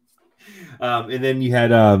 Yeah. And then you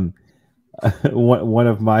had one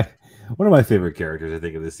of One of my favorite characters, I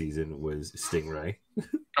think, of the season was Stingray.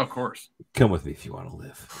 Of course. Come with me if you want to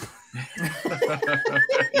live.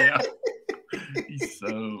 Yeah. He's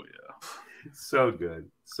so good.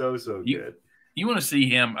 So good. You want to see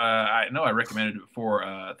him? I know I recommended it before.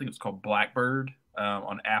 I think it's called Blackbird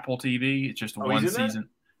on Apple TV. It's just one season.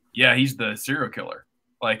 Yeah, he's the serial killer.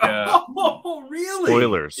 Like, oh, really?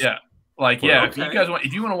 Spoilers. Yeah. Like, yeah, okay.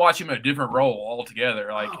 If you want to watch him in a different role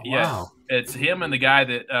altogether, like, it's him and the guy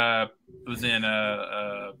that was in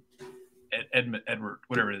Edward,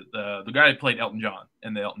 whatever it is, the guy that played Elton John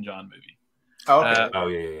in the Elton John movie.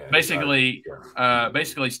 Okay. Basically,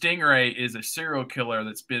 Stingray is a serial killer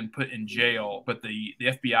that's been put in jail, but the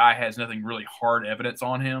FBI has nothing really hard evidence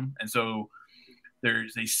on him, and so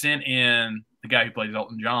they sent in the guy who plays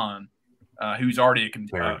Elton John. Who's already a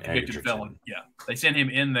convicted felon. Yeah. They sent him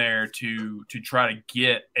in there to try to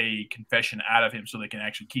get a confession out of him so they can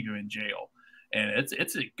actually keep him in jail. And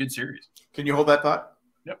it's a good series. Can you hold that thought?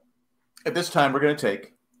 Yep. At this time, we're going to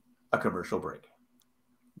take a commercial break.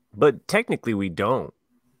 But technically, we don't.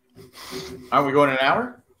 Are we going an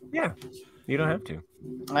hour? Yeah. You don't have to.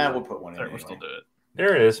 We'll put one in. We'll still do it.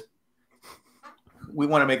 There it is. We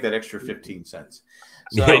want to make that extra 15 cents.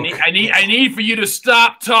 So, I need for you to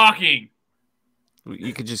stop talking.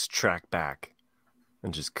 You could just track back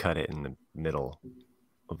and just cut it in the middle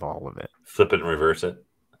of all of it. Flip it and reverse it.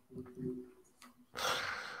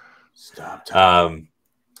 Stop talking.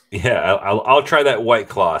 Yeah, I'll try that White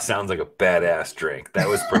Claw. Sounds like a badass drink. That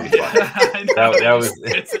was pretty fun. that was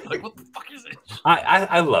like, what the fuck is it?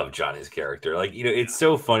 I love Johnny's character. Like, it's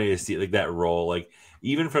so funny to see like that role. Like,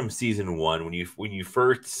 even from season 1, when you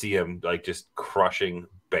first see him like just crushing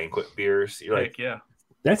banquet beers, you're like, yeah.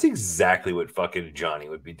 That's exactly what fucking Johnny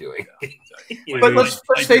would be doing. Yeah, exactly. But let's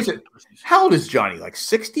face it. How old is Johnny? Like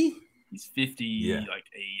 60? He's 50, like 8 or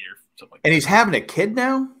something like that. And he's having a kid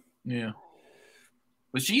now? Yeah.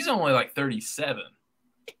 But she's only like 37.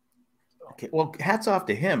 Okay, well, hats off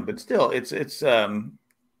to him, but still, it's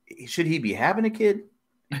should he be having a kid?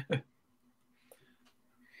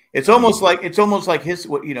 It's almost like his stepdad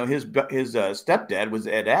was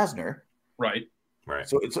Ed Asner. Right.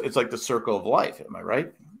 So it's like the circle of life. Am I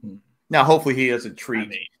right? Mm-hmm. Now, hopefully, he doesn't treat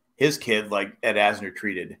his kid like Ed Asner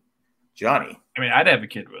treated Johnny. I mean, I'd have a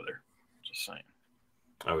kid with her. Just saying.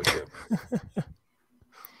 I would too.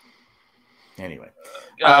 Anyway,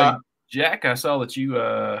 Jack, I saw that you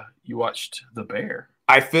watched The Bear.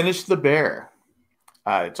 I finished The Bear.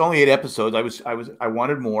 It's only 8 episodes. I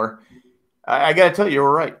wanted more. I got to tell you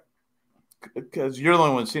were right, because you're the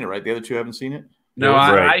only one who's seen it, right? The other two haven't seen it. No,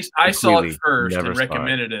 I saw it first and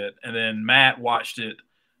recommended it, and then Matt watched it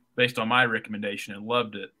based on my recommendation and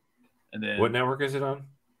loved it. And then what network is it on?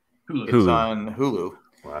 Hulu. It's on Hulu.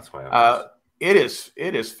 Well, that's why. It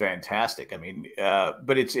is fantastic. I mean,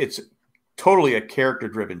 but it's totally a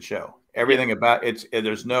character-driven show. Everything about it's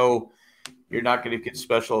there's no. You're not going to get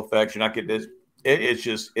special effects. You're not getting this.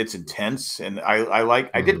 It's intense, and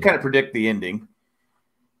I did kind of predict the ending.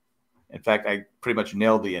 In fact, I pretty much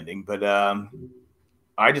nailed the ending, but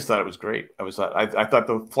I just thought it was great. I thought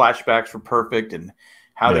the flashbacks were perfect, and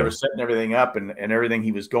how they were setting everything up, and everything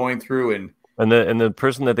he was going through, and the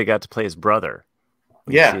person that they got to play his brother.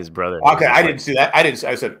 Yeah, his brother. Okay, I didn't see that.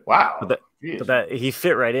 I said, wow. But that he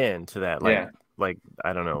fit right into that. Like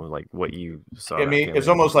I don't know, like what you saw. I mean, it's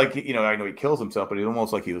almost like I know he kills himself, but it's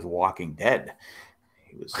almost like he was Walking Dead.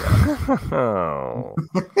 He was. Oh.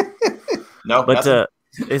 No, but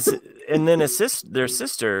and then their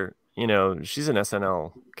sister. She's an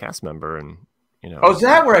SNL cast member, and Oh, is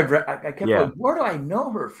that where I kept going? Where do I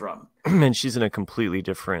know her from? And she's in a completely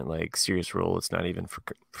different, like, serious role. It's not even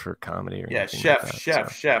for comedy or anything.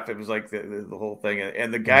 Chef. It was like the whole thing,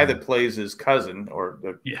 and the guy that plays his cousin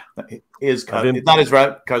his cousin, not his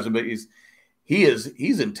cousin, but he's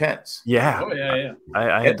intense. Yeah. Oh yeah.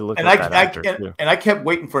 I had to look at that actor too. And I kept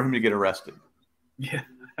waiting for him to get arrested. Yeah.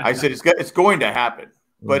 I said it's going to happen,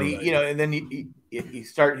 but and then he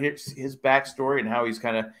started his backstory and how he's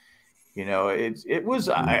kind of. It was.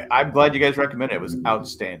 I'm glad you guys recommended it. It was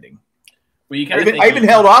outstanding. Well, I even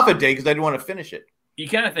held off a day because I didn't want to finish it. You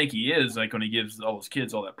kind of think he is like when he gives all those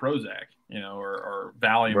kids all that Prozac, or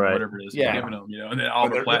Valium or whatever it is, giving them, and then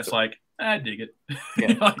Albert Platt's like, I dig it.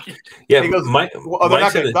 Yeah. He goes, they're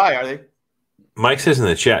not going to die, are they? Mike says in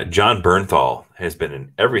the chat, John Bernthal has been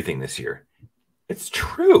in everything this year. It's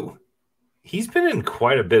true. He's been in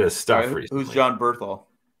quite a bit of stuff recently. Who's John Bernthal?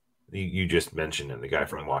 You just mentioned him, the guy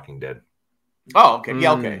from Walking Dead. Oh, okay.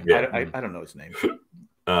 Yeah, okay. Yeah. I don't know his name.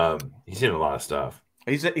 He's in a lot of stuff.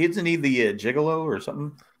 Isn't he the Gigolo or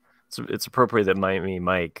something? it's appropriate that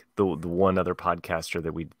Mike, the one other podcaster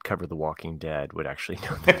that we cover The Walking Dead, would actually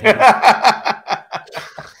know the name.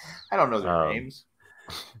 I don't know their names.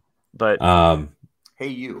 But hey,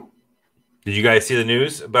 you. Did you guys see the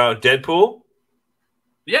news about Deadpool?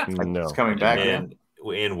 Yeah, no, it's coming back and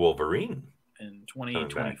Wolverine in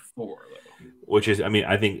 2024. Which is, I mean,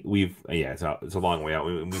 I think it's a long way out.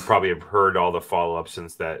 We probably have heard all the follow up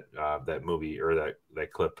since that movie or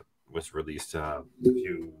that clip was released a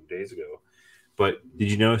few days ago. But did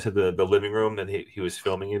you notice that the living room that he was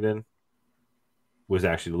filming it in was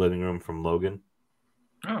actually the living room from Logan?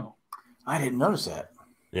 Oh, I didn't notice that.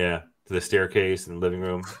 Yeah, to the staircase and the living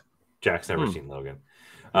room. Jack's never seen Logan.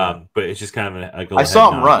 But it's just kind of I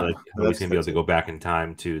saw him run. Like, he's going to be able to go back in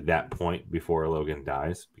time to that point before Logan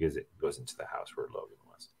dies because it goes into the house where Logan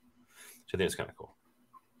was. So I think it's kind of cool.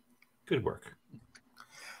 Good work.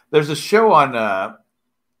 There's a show on, I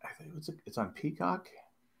think it's on Peacock.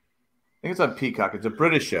 I think it's on Peacock. It's a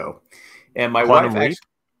British show. And my wife actually,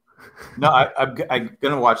 no, I'm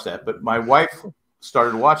going to watch that. But my wife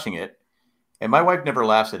started watching it. And my wife never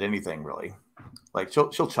laughs at anything, really. Like she'll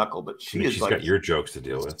chuckle, but she's got your jokes to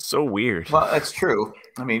deal with. So weird. Well, that's true.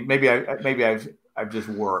 I mean, maybe I've just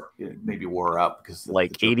wore out because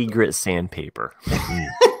like 80 grit sandpaper.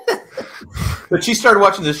 But she started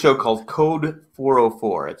watching this show called Code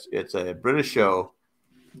 404. It's a British show,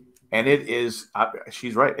 and it is.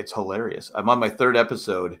 She's right. It's hilarious. I'm on my third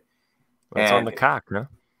episode. It's on the cock, no?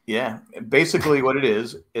 Yeah. Basically, what it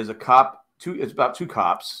is a cop. It's about two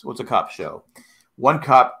cops. What's a cop show? One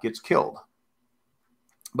cop gets killed.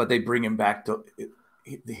 But they bring him back to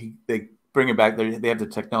they bring him back. They have the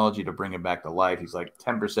technology to bring him back to life. He's like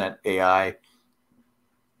 10% AI.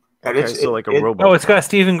 And it's like a robot. Oh, it's got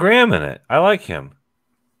Stephen Graham in it. I like him.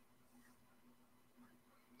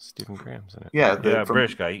 Stephen Graham's in it. Yeah,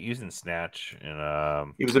 British guy. He's in Snatch,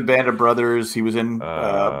 and he was in Band of Brothers. He was in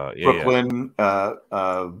Brooklyn,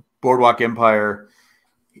 Boardwalk Empire.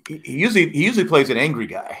 He usually plays an angry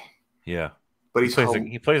guy. Yeah, but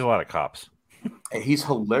he plays a lot of cops. He's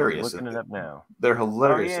hilarious. Looking it up now. They're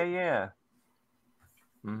hilarious. Oh, yeah.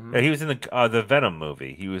 Mm-hmm. Yeah, he was in the Venom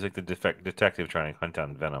movie. He was like the detective trying to hunt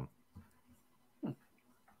down Venom.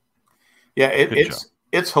 Yeah,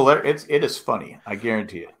 it's hilarious. It is funny. I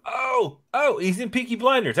guarantee it. Oh, he's in Peaky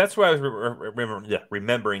Blinders. That's where I was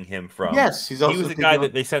remembering him from. Yes, he was the guy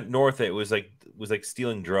that they sent north. That was like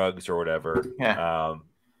stealing drugs or whatever. Yeah.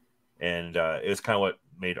 And it was kind of what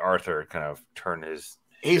made Arthur kind of turn his.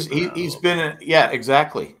 He's been in,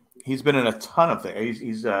 exactly. He's been in a ton of things.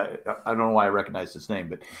 He's I don't know why I recognize his name,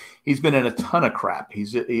 but he's been in a ton of crap.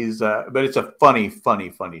 He's but it's a funny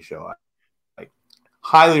show. I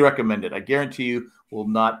highly recommend it. I guarantee you will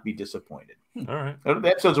not be disappointed. All right.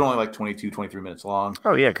 The episodes are only like 22, 23 minutes long.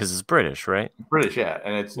 Oh yeah, because it's British, right? British, yeah,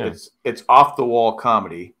 and it's off the wall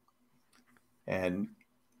comedy, and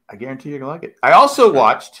I guarantee you're gonna like it. I also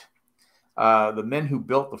watched. The Men Who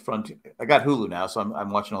Built the Frontier. I got Hulu now, so I'm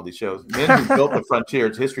watching all these shows. Men Who Built the Frontier.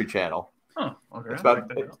 It's History Channel. Oh, okay. It's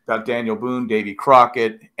about Daniel Boone, Davy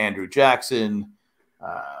Crockett, Andrew Jackson,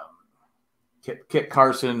 Kit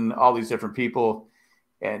Carson, all these different people.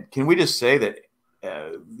 And can we just say that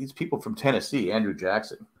these people from Tennessee, Andrew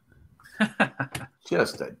Jackson,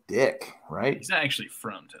 just a dick, right? He's not actually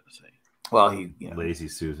from Tennessee. Well, Lazy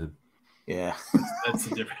Susan. Yeah, that's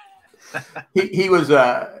the difference. he was.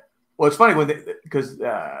 Well, it's funny because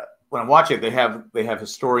when I'm watching it, they have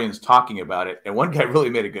historians talking about it, and one guy really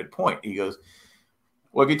made a good point. He goes,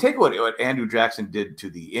 "Well, if you take what Andrew Jackson did to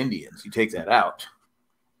the Indians, you take that out,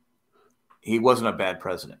 he wasn't a bad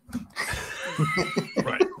president,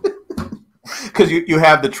 right? Because you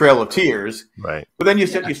have the Trail of Tears, right? But then you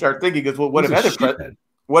start thinking, goes, well, what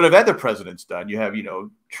have other presidents done? You have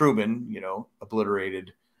Truman,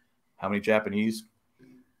 obliterated how many Japanese,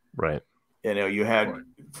 right? You had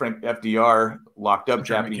Frank FDR locked up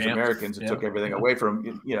Japanese Americans and yeah. took everything away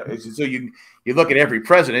from So you look at every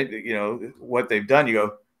president, what they've done. You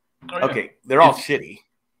go, okay, they're all shitty.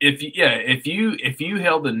 If you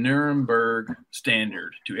held the Nuremberg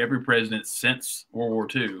standard to every president since World War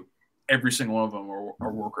II, every single one of them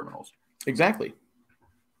are war criminals. Exactly.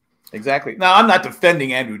 Now I'm not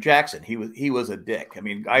defending Andrew Jackson. He was a dick. I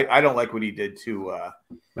mean, I don't like what he did to.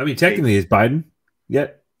 Technically, is Biden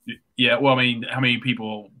yet? Yeah, well, I mean, how many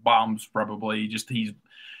people bombs probably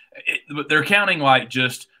but they're counting like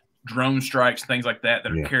just drone strikes, things like that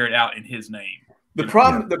are carried out in his name. The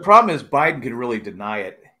problem is Biden could really deny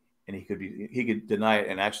it, and he could deny it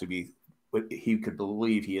and actually be, he could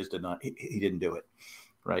believe he didn't do it,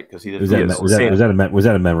 right? Because he didn't. Was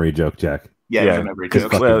that a memory joke, Jack? Yeah, Yeah, I remember.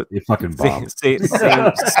 You fucking Bob.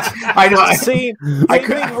 I know. Same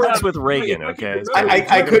thing works with Reagan. Okay,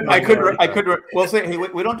 I could. Well, say, hey,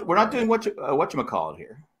 we're not doing whatchamacallit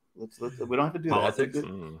here. We don't have to do Politics?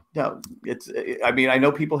 that. No, it's. I mean, I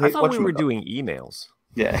know people hate. I thought we were doing emails.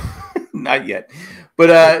 Yeah, not yet.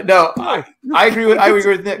 But no, I agree with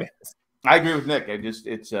Nick. I agree with Nick.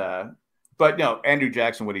 It's. But no, Andrew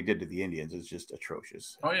Jackson, what he did to the Indians is just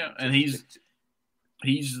atrocious. Oh yeah, and he's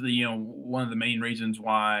the one of the main reasons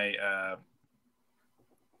why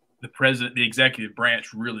the executive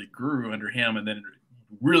branch really grew under him, and then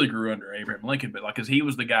really grew under Abraham Lincoln. But because he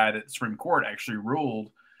was the guy that the Supreme Court actually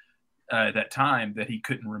ruled at that time that he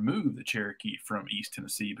couldn't remove the Cherokee from East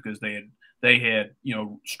Tennessee because they had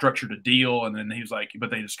structured a deal, and then he was like, but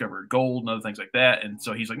they discovered gold and other things like that, and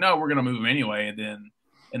so he's like, no, we're going to move him anyway,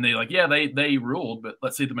 and they like, yeah, they ruled, but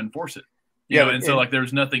let's see them enforce it. So like there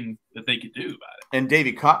was nothing that they could do about it. And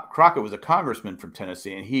Davy Crockett was a congressman from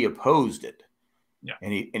Tennessee, and he opposed it. Yeah,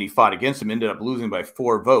 and he fought against him, ended up losing by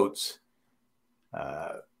 4 votes.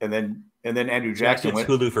 And then Andrew Jackson went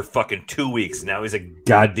Hulu for fucking 2 weeks. Now he's a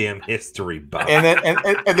goddamn history buff. And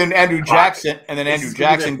then Andrew Jackson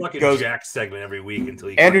goes Jack segment every week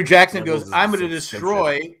until Andrew Jackson goes, I'm going to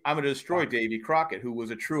destroy Davy Crockett, who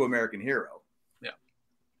was a true American hero. Yeah,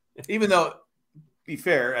 even though, be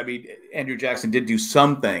fair, I mean, Andrew Jackson did do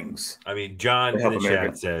some things. I mean, John in the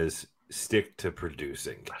chat says, stick to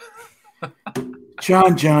producing.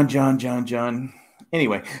 John.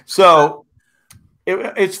 Anyway, so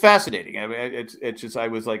it's fascinating. I mean, it's just, I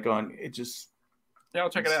was like going, it just. Yeah, I'll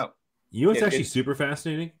check it out. You know what's actually super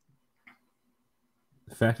fascinating?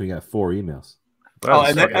 The fact we got 4 emails. Oh,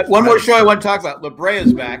 and then, one more show I want to talk about. La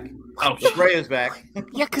Brea's back. La Brea's back.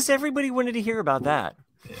 Yeah, because everybody wanted to hear about that.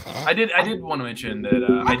 I did want to mention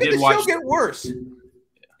that I did watch. Show get worse.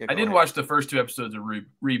 Yeah, I did watch the first 2 episodes of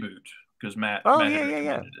Reboot because Matt. Oh, Matt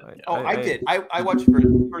yeah. I did. I watched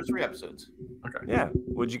the first 3 episodes. Okay. Yeah.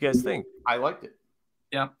 What'd you guys think? I liked it.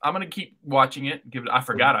 Yeah, I'm gonna keep watching it. I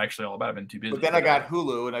forgot actually all about it. I've been too busy. But then I got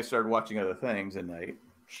Hulu and I started watching other things, and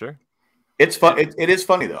sure. It's fun. It is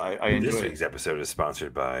funny though. I enjoy this week's episode is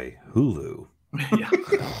sponsored by Hulu. Yeah.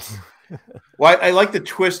 Well, I like the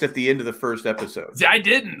twist at the end of the first episode. See, I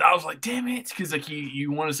didn't. I was like, damn it, because like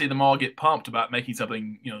you want to see them all get pumped about making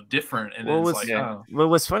something different, and then well,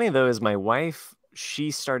 what's funny though is my wife,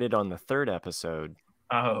 she started on the 3rd episode,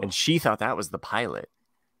 and she thought that was the pilot,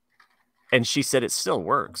 and she said it still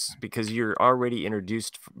works because you're already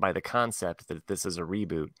introduced by the concept that this is a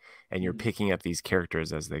reboot, and you're picking up these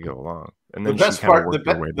characters as they go along. And then the best part,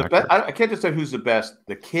 I can't decide who's the best,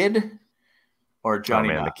 the kid. Or Johnny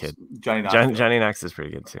Knox. The kid. Johnny Knox. Johnny Knox is pretty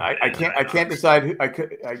good too. I can't decide who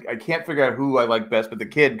I can't figure out who I like best, but the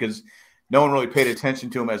kid, because no one really paid attention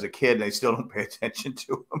to him as a kid, and they still don't pay attention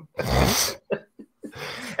to him.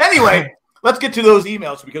 Anyway, let's get to those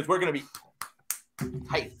emails because we're gonna be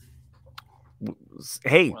tight.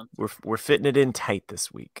 Hey, we're fitting it in tight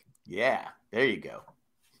this week. Yeah, there you go.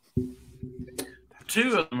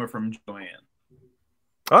 2 of them are from Joanne.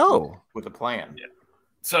 Oh, with a plan. Yeah.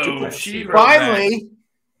 So she finally.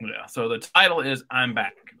 Yeah. So the title is "I'm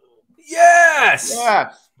Back." Yes.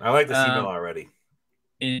 Yeah. I like this email already.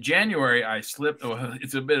 In January, I slipped. Oh,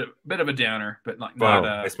 it's a bit of a downer, but not.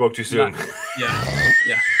 I spoke too soon.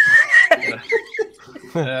 Yeah.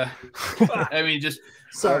 I mean, just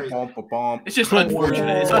sorry. It's just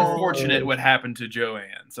unfortunate. It's unfortunate what happened to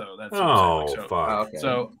Joanne. So that's fuck. Okay.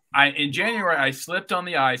 So in January I slipped on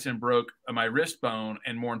the ice and broke my wrist bone,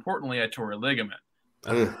 and more importantly, I tore a ligament.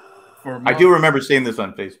 I do remember seeing this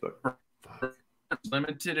on Facebook.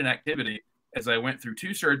 Limited in activity as I went through 2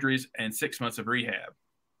 surgeries and 6 months of rehab.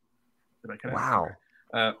 Wow.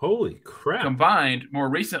 Holy crap. Combined, more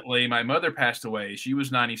recently, my mother passed away. She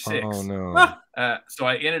was 96. Oh, no. So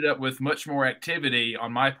I ended up with much more activity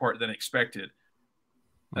on my part than expected.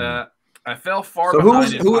 I fell far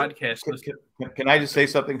behind in podcast listening. Can I just say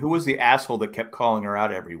something? Who was the asshole that kept calling her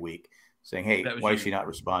out every week? Saying, "Hey, why is she not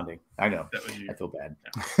responding?" I know. That was you. I feel bad.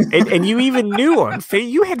 and you even knew on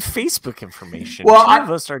you had Facebook information. Well, some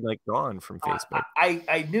of us are like gone from Facebook.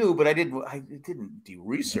 I knew, but I didn't do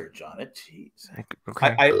research on it. Jeez.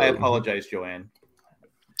 Okay. I apologize, Joanne.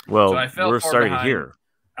 Well, we're sorry to hear.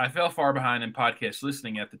 I fell far behind in podcast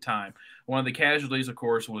listening at the time. One of the casualties, of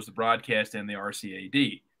course, was the broadcast and the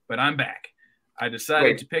RCAD. But I'm back. I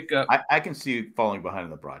decided to pick up. I can see you falling behind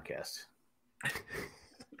in the broadcast.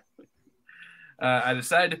 I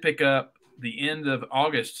decided to pick up the end of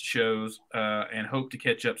August shows and hope to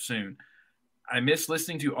catch up soon. I miss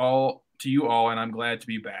listening to you all, and I'm glad to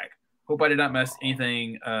be back. Hope I did not miss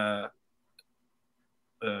anything.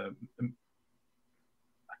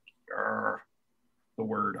 the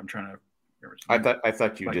word I'm trying to I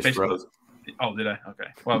thought you just froze. Oh, did I? Okay.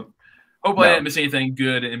 Well, hopefully I didn't miss anything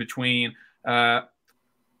good in between.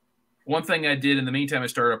 One thing I did in the meantime is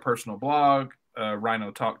started a personal blog,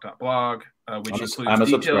 rhinotalk.blog, which includes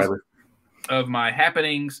details of my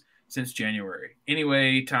happenings since January.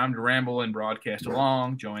 Anyway, time to ramble and broadcast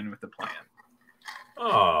along. Join with the plan.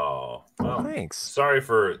 Oh, well, thanks. Sorry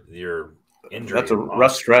for your injury. That's a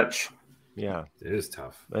rough stretch. Yeah, it is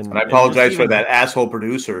tough. And I apologize for that asshole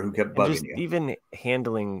producer who kept bugging you. Even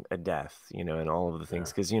handling a death, and all of the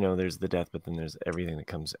things, because there's the death, but then there's everything that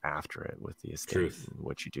comes after it with the estate and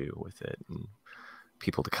what you do with it, and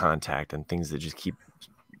people to contact, and things that just keep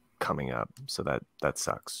coming up. So that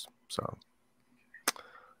sucks. So,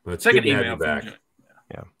 but second email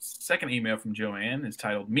Second email from Joanne is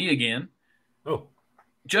titled "Me Again." Oh,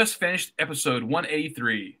 just finished episode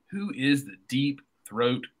 183. Who is the deep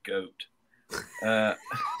throat goat?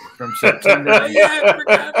 From September.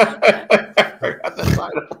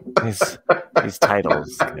 These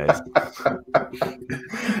titles, guys.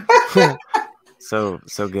 so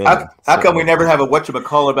good. How come we never have a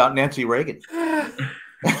whatchamacall about Nancy Reagan?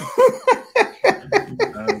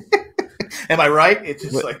 Am I right? It's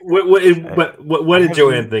just what did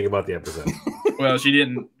Joanne think about the episode? Well, she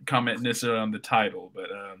didn't comment necessarily on the title, but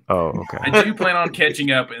okay. I do plan on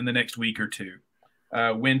catching up in the next week or two.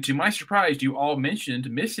 When, to my surprise, you all mentioned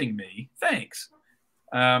missing me. Thanks.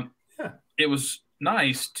 It was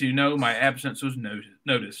nice to know my absence was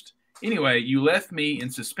noticed. Anyway, you left me in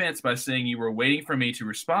suspense by saying you were waiting for me to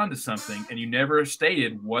respond to something, and you never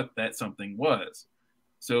stated what that something was.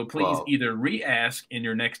 So please either re-ask in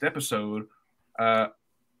your next episode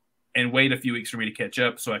and wait a few weeks for me to catch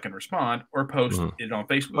up so I can respond, or post it on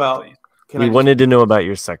Facebook, please. We wanted to know about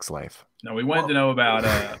your sex life. No, we wanted to know about...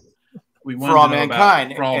 For All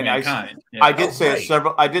Mankind. For All Mankind. I did say it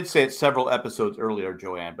several. I did say it several episodes earlier,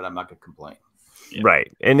 Joanne, but I'm not going to complain. Yeah.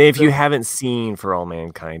 Right, and if you haven't seen For All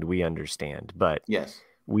Mankind, we understand. But yes,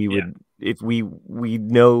 we would if we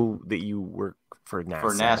know that you work for NASA.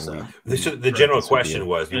 For NASA, the general question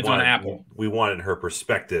was Apple. We wanted her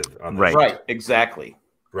perspective on this. Right, exactly.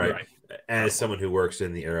 Right. As someone who works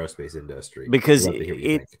in the aerospace industry, because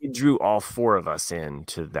it drew all four of us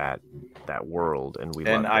into that world, and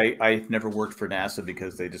I never worked for NASA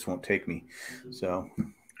because they just won't take me. So,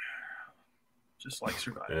 just like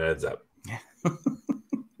Survivor. Heads up.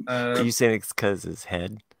 You saying it's because his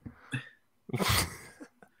head?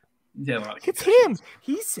 Yeah, it's him.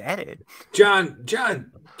 He said it. John,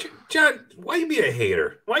 why you be a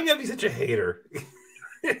hater? Why you gotta be such a hater?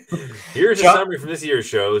 Here's a summary from this year's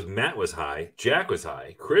shows. Matt was high, Jack was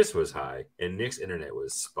high, Chris was high, and Nick's internet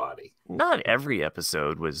was spotty. Not every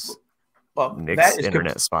episode was Nick's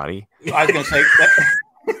internet spotty. I was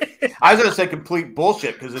going to say complete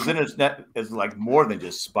bullshit because his internet is like more than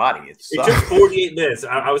just spotty. It took 48 minutes.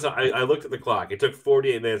 I looked at the clock. It took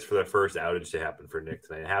 48 minutes for the first outage to happen for Nick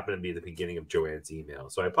tonight. It happened to be the beginning of Joanne's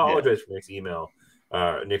email. So I apologize for Nick's email.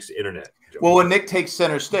 Nick's internet. Well, when Nick takes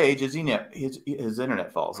center stage, his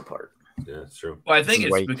internet falls apart. Yeah, that's true. Well, I think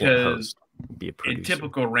it's because in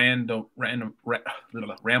typical Ramblecast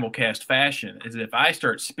fashion, is that if I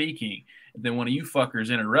start speaking, then one of you fuckers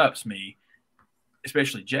interrupts me,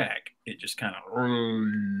 especially Jack, it just kind of.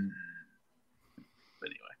 But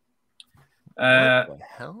anyway, what the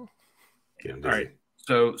hell? All right.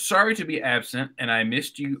 So sorry to be absent, and I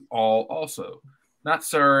missed you all. Also, not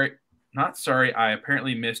sorry. I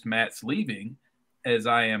apparently missed Matt's leaving, as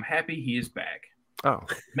I am happy he is back. Oh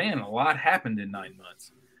man, a lot happened in 9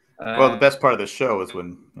 months. Well, the best part of the show is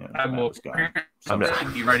when I will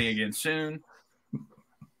be writing again soon.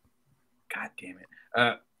 God damn it!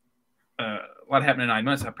 A lot happened in 9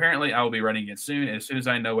 months. Apparently, I will be writing again soon as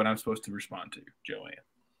I know what I'm supposed to respond to. Joanne.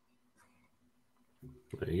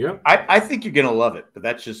 There you go. I think you're gonna love it, but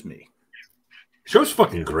that's just me. Show's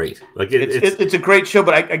fucking great. Like it's a great show,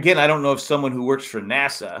 but I don't know if someone who works for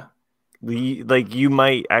NASA, you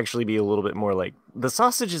might actually be a little bit more like the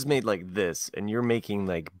sausage is made like this, and you're making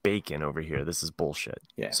like bacon over here. This is bullshit.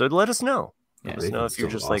 Yeah. So let us know. Yeah. Let us know if you're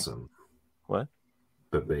just awesome. Like what?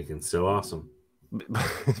 But bacon's still awesome.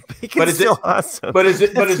 Bacon's still awesome. But is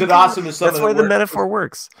it awesome to someone? That's why the metaphor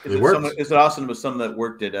works. Is it awesome to someone that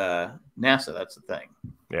worked at NASA? That's the thing.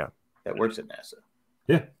 Yeah. That works at NASA.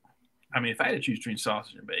 Yeah. I mean, if I had to choose between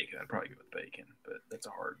sausage and bacon, I'd probably go with bacon, but that's a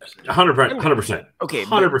hard decision. 100%. Okay,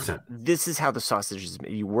 100%. This is how the sausage is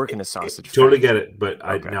made. You work in a sausage factory. Totally get it, but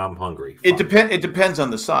now I'm hungry. It depends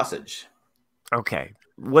on the sausage. Okay.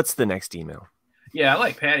 What's the next email? Yeah, I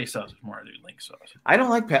like patty sausage more than I do link sausage. I don't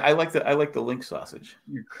like I like the link sausage.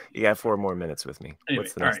 You got 4 more minutes with me. Anyway,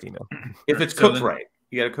 what's the next email? If it's cooked right.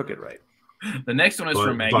 You got to cook it right. The next one is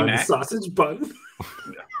from Maggie bun, Mac. sausage bun.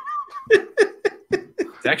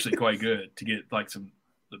 It's actually quite good to get like the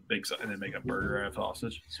big and then make a burger out of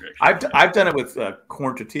sausage. I've done it with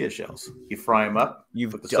corn tortilla shells. You fry them up. You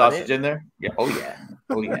put the sausage in there. Yeah. Oh yeah.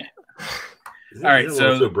 Oh yeah. All right.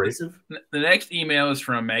 So abrasive. The next email is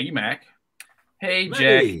from Maggie Mac. Hey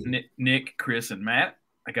Maggie. Jack, Nick, Chris, and Matt.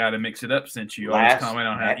 I got to mix it up since you always comment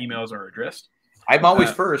on how emails are addressed. I'm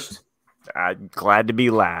always first. I'm glad to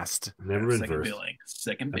be last. Never been Second first. billing.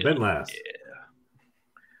 Second I've billing. been last. Yeah.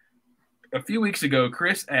 A few weeks ago,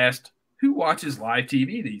 Chris asked, who watches live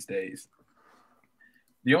TV these days?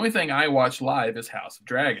 The only thing I watch live is House of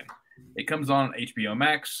Dragon. It comes on HBO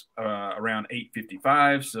Max around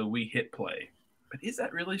 8:55, so we hit play. But is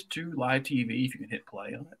that really true live TV if you can hit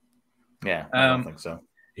play on it? Yeah, I don't think so.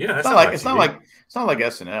 Yeah, it's not like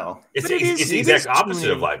SNL. It's the exact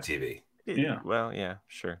opposite of live TV. Yeah. Well, yeah,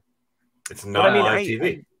 sure. It's not live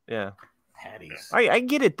TV. Yeah. Patties. I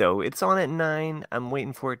get it though. It's on at 9. I'm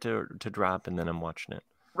waiting for it to drop, and then I'm watching it.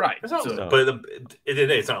 Right. But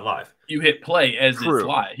it's not live. You hit play as it's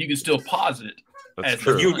live. You can still pause it. That's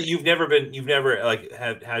true. You've never like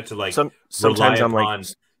had to like sometimes I'm like on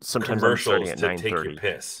sometimes I'm starting commercials at to take 9:30. your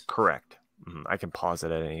piss. Correct. I can pause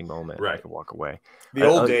it at any moment. Right. I can walk away. The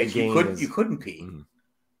old days, you couldn't pee.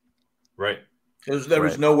 Right. There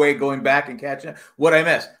was no way going back and catching it. What I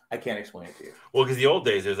missed, I can't explain it to you. Well, because the old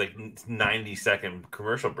days, there's like 90-second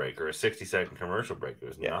commercial break or a 60-second commercial break.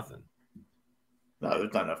 There's nothing. No,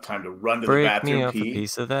 there's not enough time to run to the bathroom. Me off a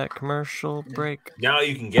piece of that commercial break. Now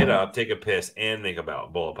you can get up, take a piss, and make a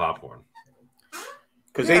bowl of popcorn.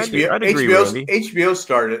 Because HBO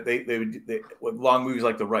started, they would with long movies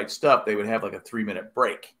like The Right Stuff, they would have like a 3-minute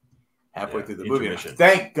break halfway through the movie.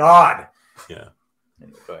 Thank God. Yeah.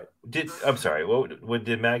 Anyway, I'm sorry. What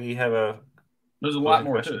did Maggie have a? There's a lot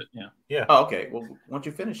more to it. Yeah. Yeah. Oh, okay. Well, why don't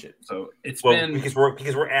you finish it? So it's been because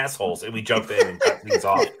we're assholes and we jump in and cut things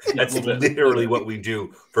off. That's literally what we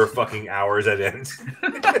do for fucking hours at end.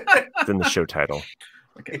 It's in the show title.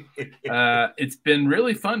 Okay. It's been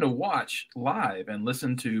really fun to watch live and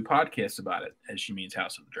listen to podcasts about it, as she means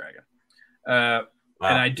House of the Dragon.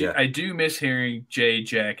 And I do miss hearing Jay,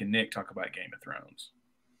 Jack, and Nick talk about Game of Thrones.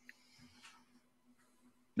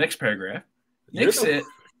 Next paragraph. Nick said,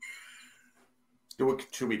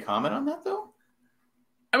 should we comment on that though?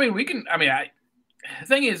 I mean, we can. I mean,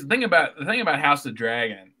 the thing about House of the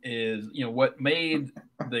Dragon is, what made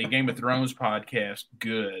the Game of Thrones podcast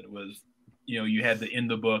good was, you had the in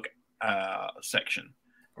the book section,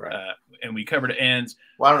 right? And we covered it. And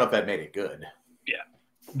well, I don't know if that made it good. Yeah,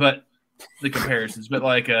 but the comparisons, but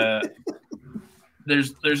like,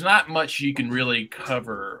 there's not much you can really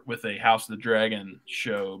cover with a House of the Dragon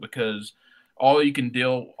show because all you can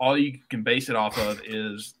base it off of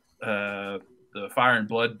is the Fire and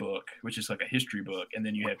Blood book, which is like a history book, and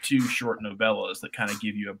then you have 2 short novellas that kind of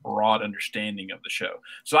give you a broad understanding of the show.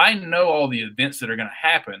 So I know all the events that are going to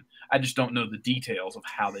happen. I just don't know the details of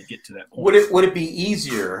how they get to that point. Would it be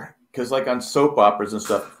easier? Because like on soap operas and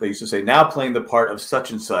stuff, they used to say now playing the part of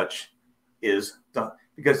such and such is done.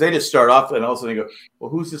 Because they just start off and all of a sudden they go,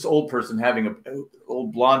 well, who's this old person having an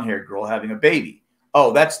old blonde haired girl having a baby?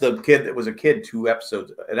 Oh, that's the kid that was a kid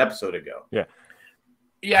an episode ago. Yeah.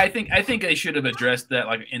 Yeah, I think they should have addressed that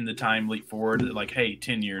like in the time leap forward, like, hey,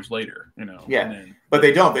 10 years later, Yeah, but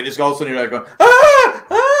they don't. They just all of a sudden you're like going, ah!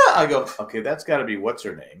 I go, okay, that's got to be what's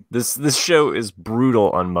her name. This show is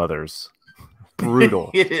brutal on mothers.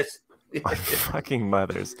 Brutal. It is. On fucking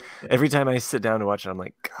mothers. Every time I sit down to watch it, I'm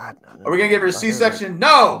like, God. No, are we gonna give her a C-section?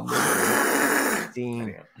 No. So I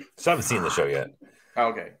haven't seen the show yet.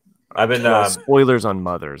 Okay. I've been spoilers on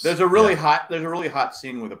mothers. There's a really hot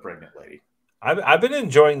scene with a pregnant lady. I've been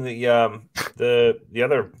enjoying the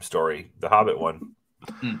other story, the Hobbit one,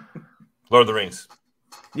 Lord of the Rings.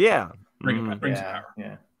 Yeah. Rings of Power.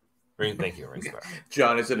 Yeah. Thank you, Rings of Power.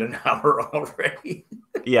 John, is it an hour already?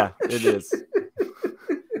 Yeah, it is.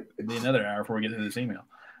 It'd be another hour before we get to this email.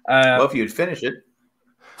 Well, if you'd finish it.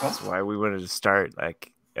 That's why we wanted to start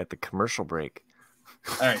like at the commercial break.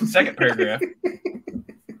 All right, second paragraph.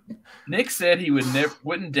 Nick said he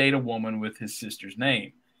wouldn't date a woman with his sister's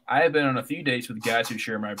name. I have been on a few dates with guys who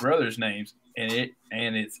share my brother's names, and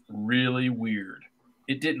it's really weird.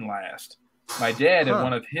 It didn't last. My dad and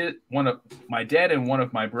one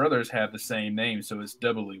of my brothers have the same name, so it's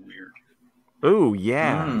doubly weird. Oh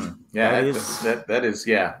yeah, yeah. That is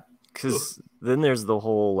yeah. Because then there's the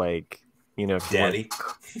whole like Daddy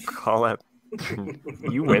call up.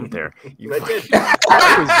 You went there. I did.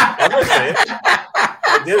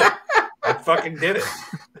 I did it. I fucking did it.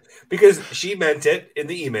 Because she meant it in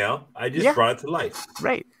the email. I just brought it to life.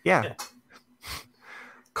 Right. Yeah.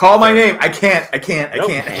 Call my name. I can't. Nope.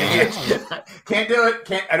 Can't do it.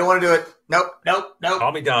 Can't. I don't want to do it. Nope.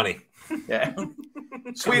 Call me Donnie. Yeah.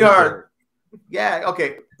 Sweetheart. Yeah.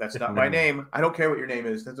 Okay. That's not my name. I don't care what your name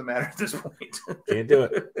is. Doesn't matter at this point. Can't do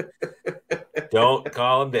it. Don't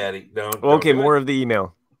call him daddy. Don't. Okay, don't more of the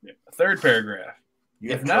email. Third paragraph.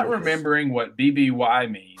 If not remembering what BBY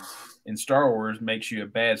means in Star Wars makes you a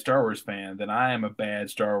bad Star Wars fan, then I am a bad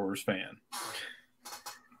Star Wars fan.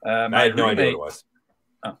 I had no idea what it was.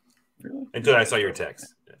 Oh, really? Until I saw your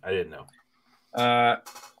text. I didn't know.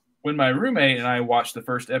 When my roommate and I watched the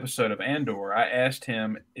first episode of Andor, I asked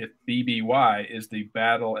him if BBY is the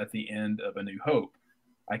battle at the end of A New Hope.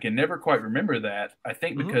 I can never quite remember that. I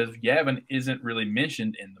think because Yavin isn't really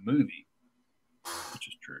mentioned in the movie, which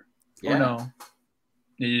is true. Yeah. Or no,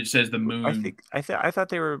 it says the moon. I thought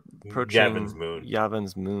they were approaching Yavin's moon.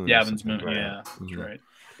 Yavin's moon. Yavin's moon. Right. Yeah, that's Mhm. right.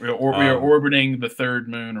 We are orbiting the third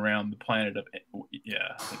moon around the planet of. Yeah,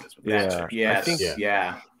 I think that's what. Yeah. That's Yes. I think-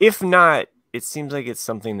 yeah. If not, it seems like it's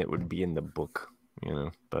something that would be in the book, you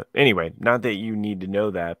know. But anyway, not that you need to know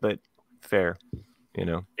that, but fair, you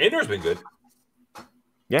know. Andor's been good.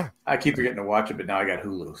 I keep forgetting to watch it, but now I got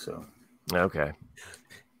Hulu. So Okay.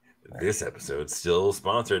 This episode's still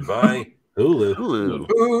sponsored by Hulu. Hulu.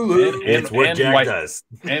 Hulu. It's what Jack White, does.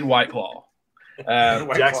 and White Claw.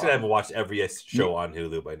 White Jack's Claw. gonna have watched every show on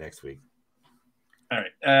Hulu by next week. All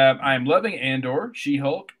right. I'm loving Andor,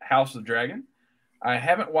 She-Hulk, House of the Dragon. I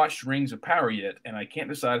haven't watched Rings of Power yet, and I can't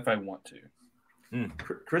decide if I want to.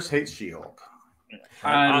 Chris hates She-Hulk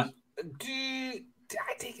Dude,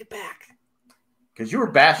 I take it back. because you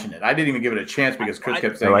were bashing it. I didn't even give it a chance because Chris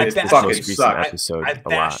kept I saying liked it the fucking most recent sucked. episode I a lot.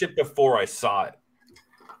 bashed it before I saw it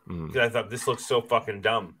Mm. because I thought this looks so fucking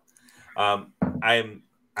dumb.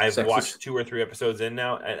 I've Sexist. watched 2 or 3 episodes in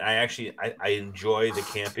now, and I enjoy the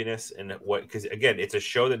campiness and what, because again, it's a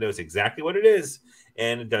show that knows exactly what it is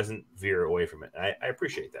and it doesn't veer away from it. I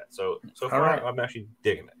appreciate that. So far, right. I'm actually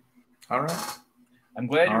digging it. All right. I'm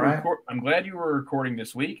glad All right. I'm glad you were recording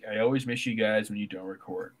this week. I always miss you guys when you don't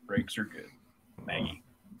record. Breaks are good. Maggie.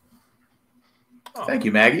 Oh, Thank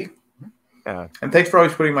you, Maggie. Yeah. And thanks for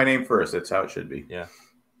always putting my name first. That's how it should be. Yeah.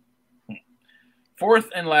 Fourth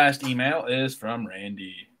and last email is from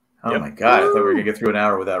Randy. Oh Yep. my God. I thought we were going to get through an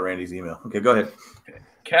hour without Randy's email. Okay, go ahead.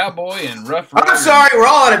 Cowboy and Rough Rider. I'm sorry. We're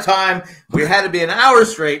all out of time. We had to be an hour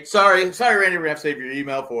straight. Sorry, Randy. We're going to have to save your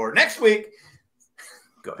email for next week.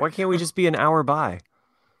 Go ahead. Why can't we just be an hour by?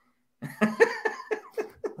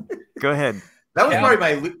 Go ahead. That was Yeah.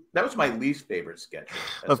 probably my least favorite sketch.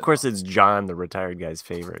 Of course, it's John, the retired guy's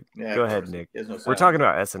favorite. Yeah, Go of ahead, course. Nick. There's no We're sound. talking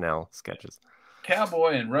about SNL sketches.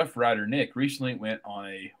 Cowboy and Rough Rider Nick recently went on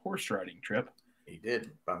a horse riding trip. He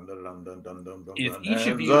did. If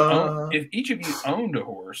each of you owned a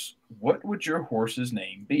horse, what would your horse's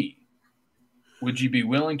name be? Would you be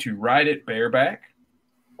willing to ride it bareback,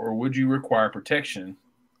 or would you require protection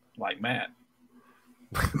like Matt?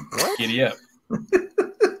 Giddy up.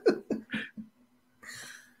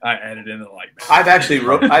 I added in the like Matt. I've actually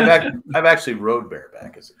rode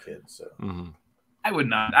bareback as a kid, so Mhm. I would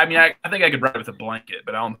not. I mean, I think I could ride with a blanket,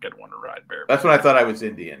 but I don't think I'd want to ride bareback. that's when I thought I was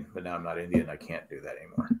Indian, but now I'm not Indian. I can't do that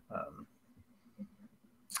anymore.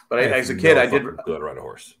 But as a kid, I did. Go ride a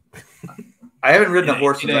horse. I haven't ridden a It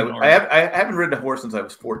horse ain't since hard. I haven't ridden a horse since I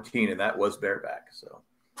was 14, and that was bareback. So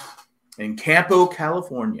in Campo,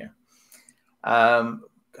 California. God,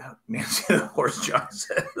 Nancy the horse, John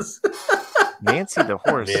says. Nancy the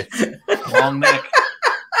horse. Yeah. Long neck,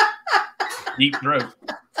 deep throat.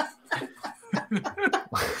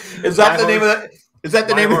 Is that My the name of horse- the? Is that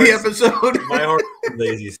the my name of the horse- episode? My horse is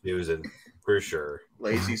Lazy Susan, for sure.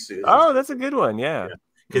 Lazy Susan. Oh, that's a good one. Yeah.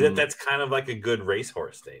 Because that's kind of like a good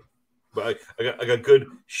racehorse name. But like a good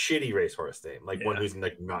shitty racehorse name. Like one who's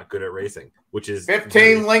like not good at racing. Which is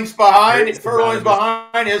 15 lengths behind, very furlongs synonymous-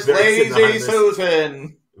 behind is very Lazy synonymous.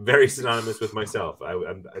 Susan. very synonymous with myself. I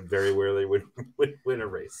very rarely would win a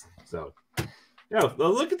race. So yeah,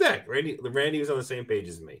 well, look at that. Randy was on the same page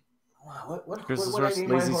as me. Wow, what Chris's would I horse, name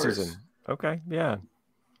my Lazy horse? Susan. Okay. Yeah.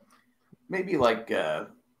 Maybe like Is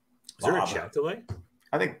there a Bob. chat delay?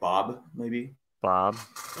 I think Bob, maybe. Bob.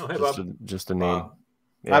 Oh, hey Just Bob. just a name. Bob.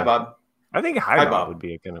 Yeah. Hi, Bob. I think Hi, Hi Bob Bob. would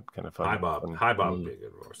be a kind of fun. Hi Bob. fun- Hi Bob mm, would be a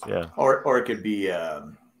good horse. Yeah. Or it could be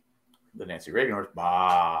the Nancy Reagan horse.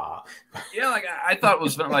 Bob. Yeah, like I thought it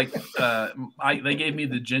was fun, like they gave me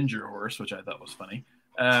the ginger horse, which I thought was funny.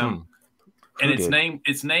 And Who its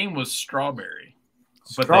did? name was Strawberry,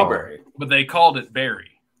 but Strawberry. they called it Berry.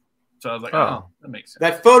 So I was like, oh, that makes sense.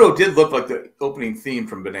 That photo did look like the opening theme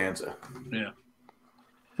from Bonanza. Yeah.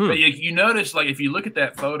 Hmm. But you notice, like, if you look at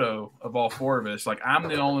that photo of all four of us, like, I'm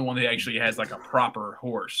the only one that actually has like a proper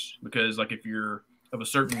horse, because like if you're of a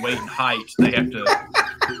certain weight and height, they have to.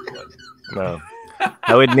 No,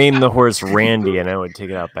 I would name the horse Randy, and I would take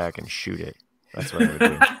it out back and shoot it. That's what I would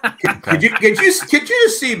do. Could you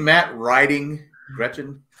just see Matt riding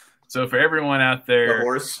Gretchen? So for everyone out The there,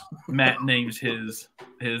 horse. Matt names his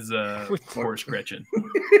horse Gretchen.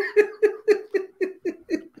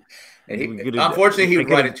 And unfortunately, he would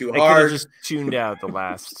ride it too I hard. could have just tuned out the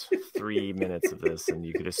last 3 minutes of this, and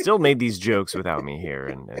you could have still made these jokes without me here,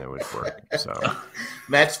 and it would work. So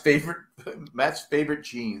Matt's favorite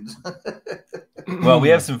jeans. Well, we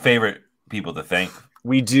have some favorite people to thank.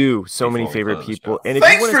 we do so many Before we favorite close the people, show. and if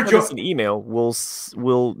Thanks you want for to send us an email,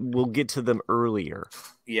 we'll get to them earlier next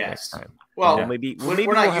Yes. time. Well, We'll maybe we're we'll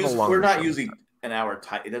not have a using, longer we're not show using this time. an hour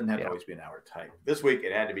type. It doesn't have to always be an hour type. This week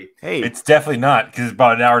it had to be. Hey, It's definitely not because it's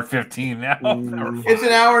about an hour and 15 now. Ooh. It's an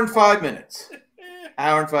hour and 5 minutes.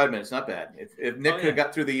 Hour and 5 minutes, not bad. If Nick Oh, could have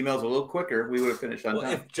got through the emails a little quicker, we would have finished on Well,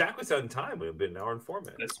 time. if Jack was on time, it would have been an hour and 4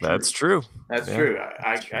 minutes. that's true. That's Yeah. true.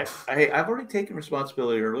 I've already taken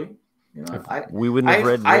responsibility early. You know, We wouldn't have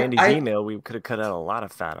read Randy's I- email. We could have cut out a lot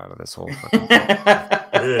of fat out of this whole fucking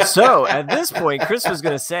thing. So at this point, Chris was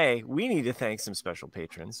going to say we need to thank some special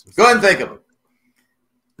patrons. Go ahead and think of them.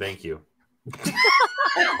 Thank you.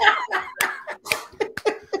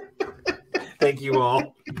 Thank you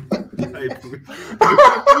all. I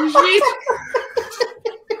appreciate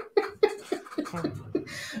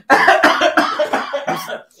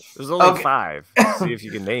There's only Okay. 5. See if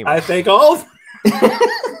you can name I them. thank all of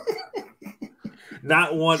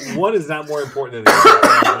Not one. One is not more important than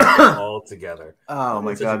the other. All together. Oh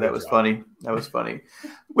my That's such a God, good that was job. funny. That was funny.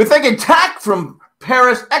 We're thanking Tack from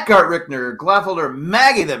Paris, Eckhart Rickner, Glaffelder,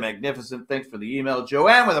 Maggie the Magnificent. Thanks for the email.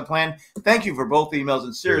 Joanne with a plan. Thank you for both emails.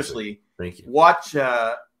 And seriously, Thank you. watch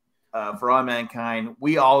For All Mankind.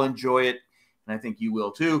 We all enjoy it, and I think you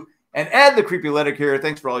will too. And Ed, the creepy letter carrier,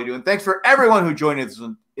 thanks for all you're doing. Thanks for everyone who joined us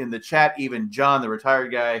in the chat, even John, the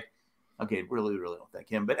retired guy. Okay, really don't thank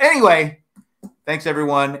him. But anyway, thanks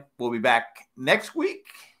everyone. We'll be back next week.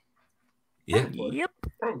 Yeah. Yep.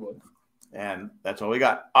 Probably. And that's all we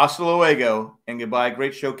got. Hasta luego and goodbye.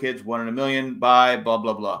 Great show, kids. 1 in a million. Bye. Blah,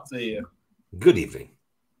 blah, blah. See ya. Good evening.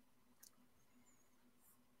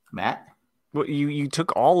 Matt? Well, you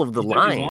took all of the You took his lines.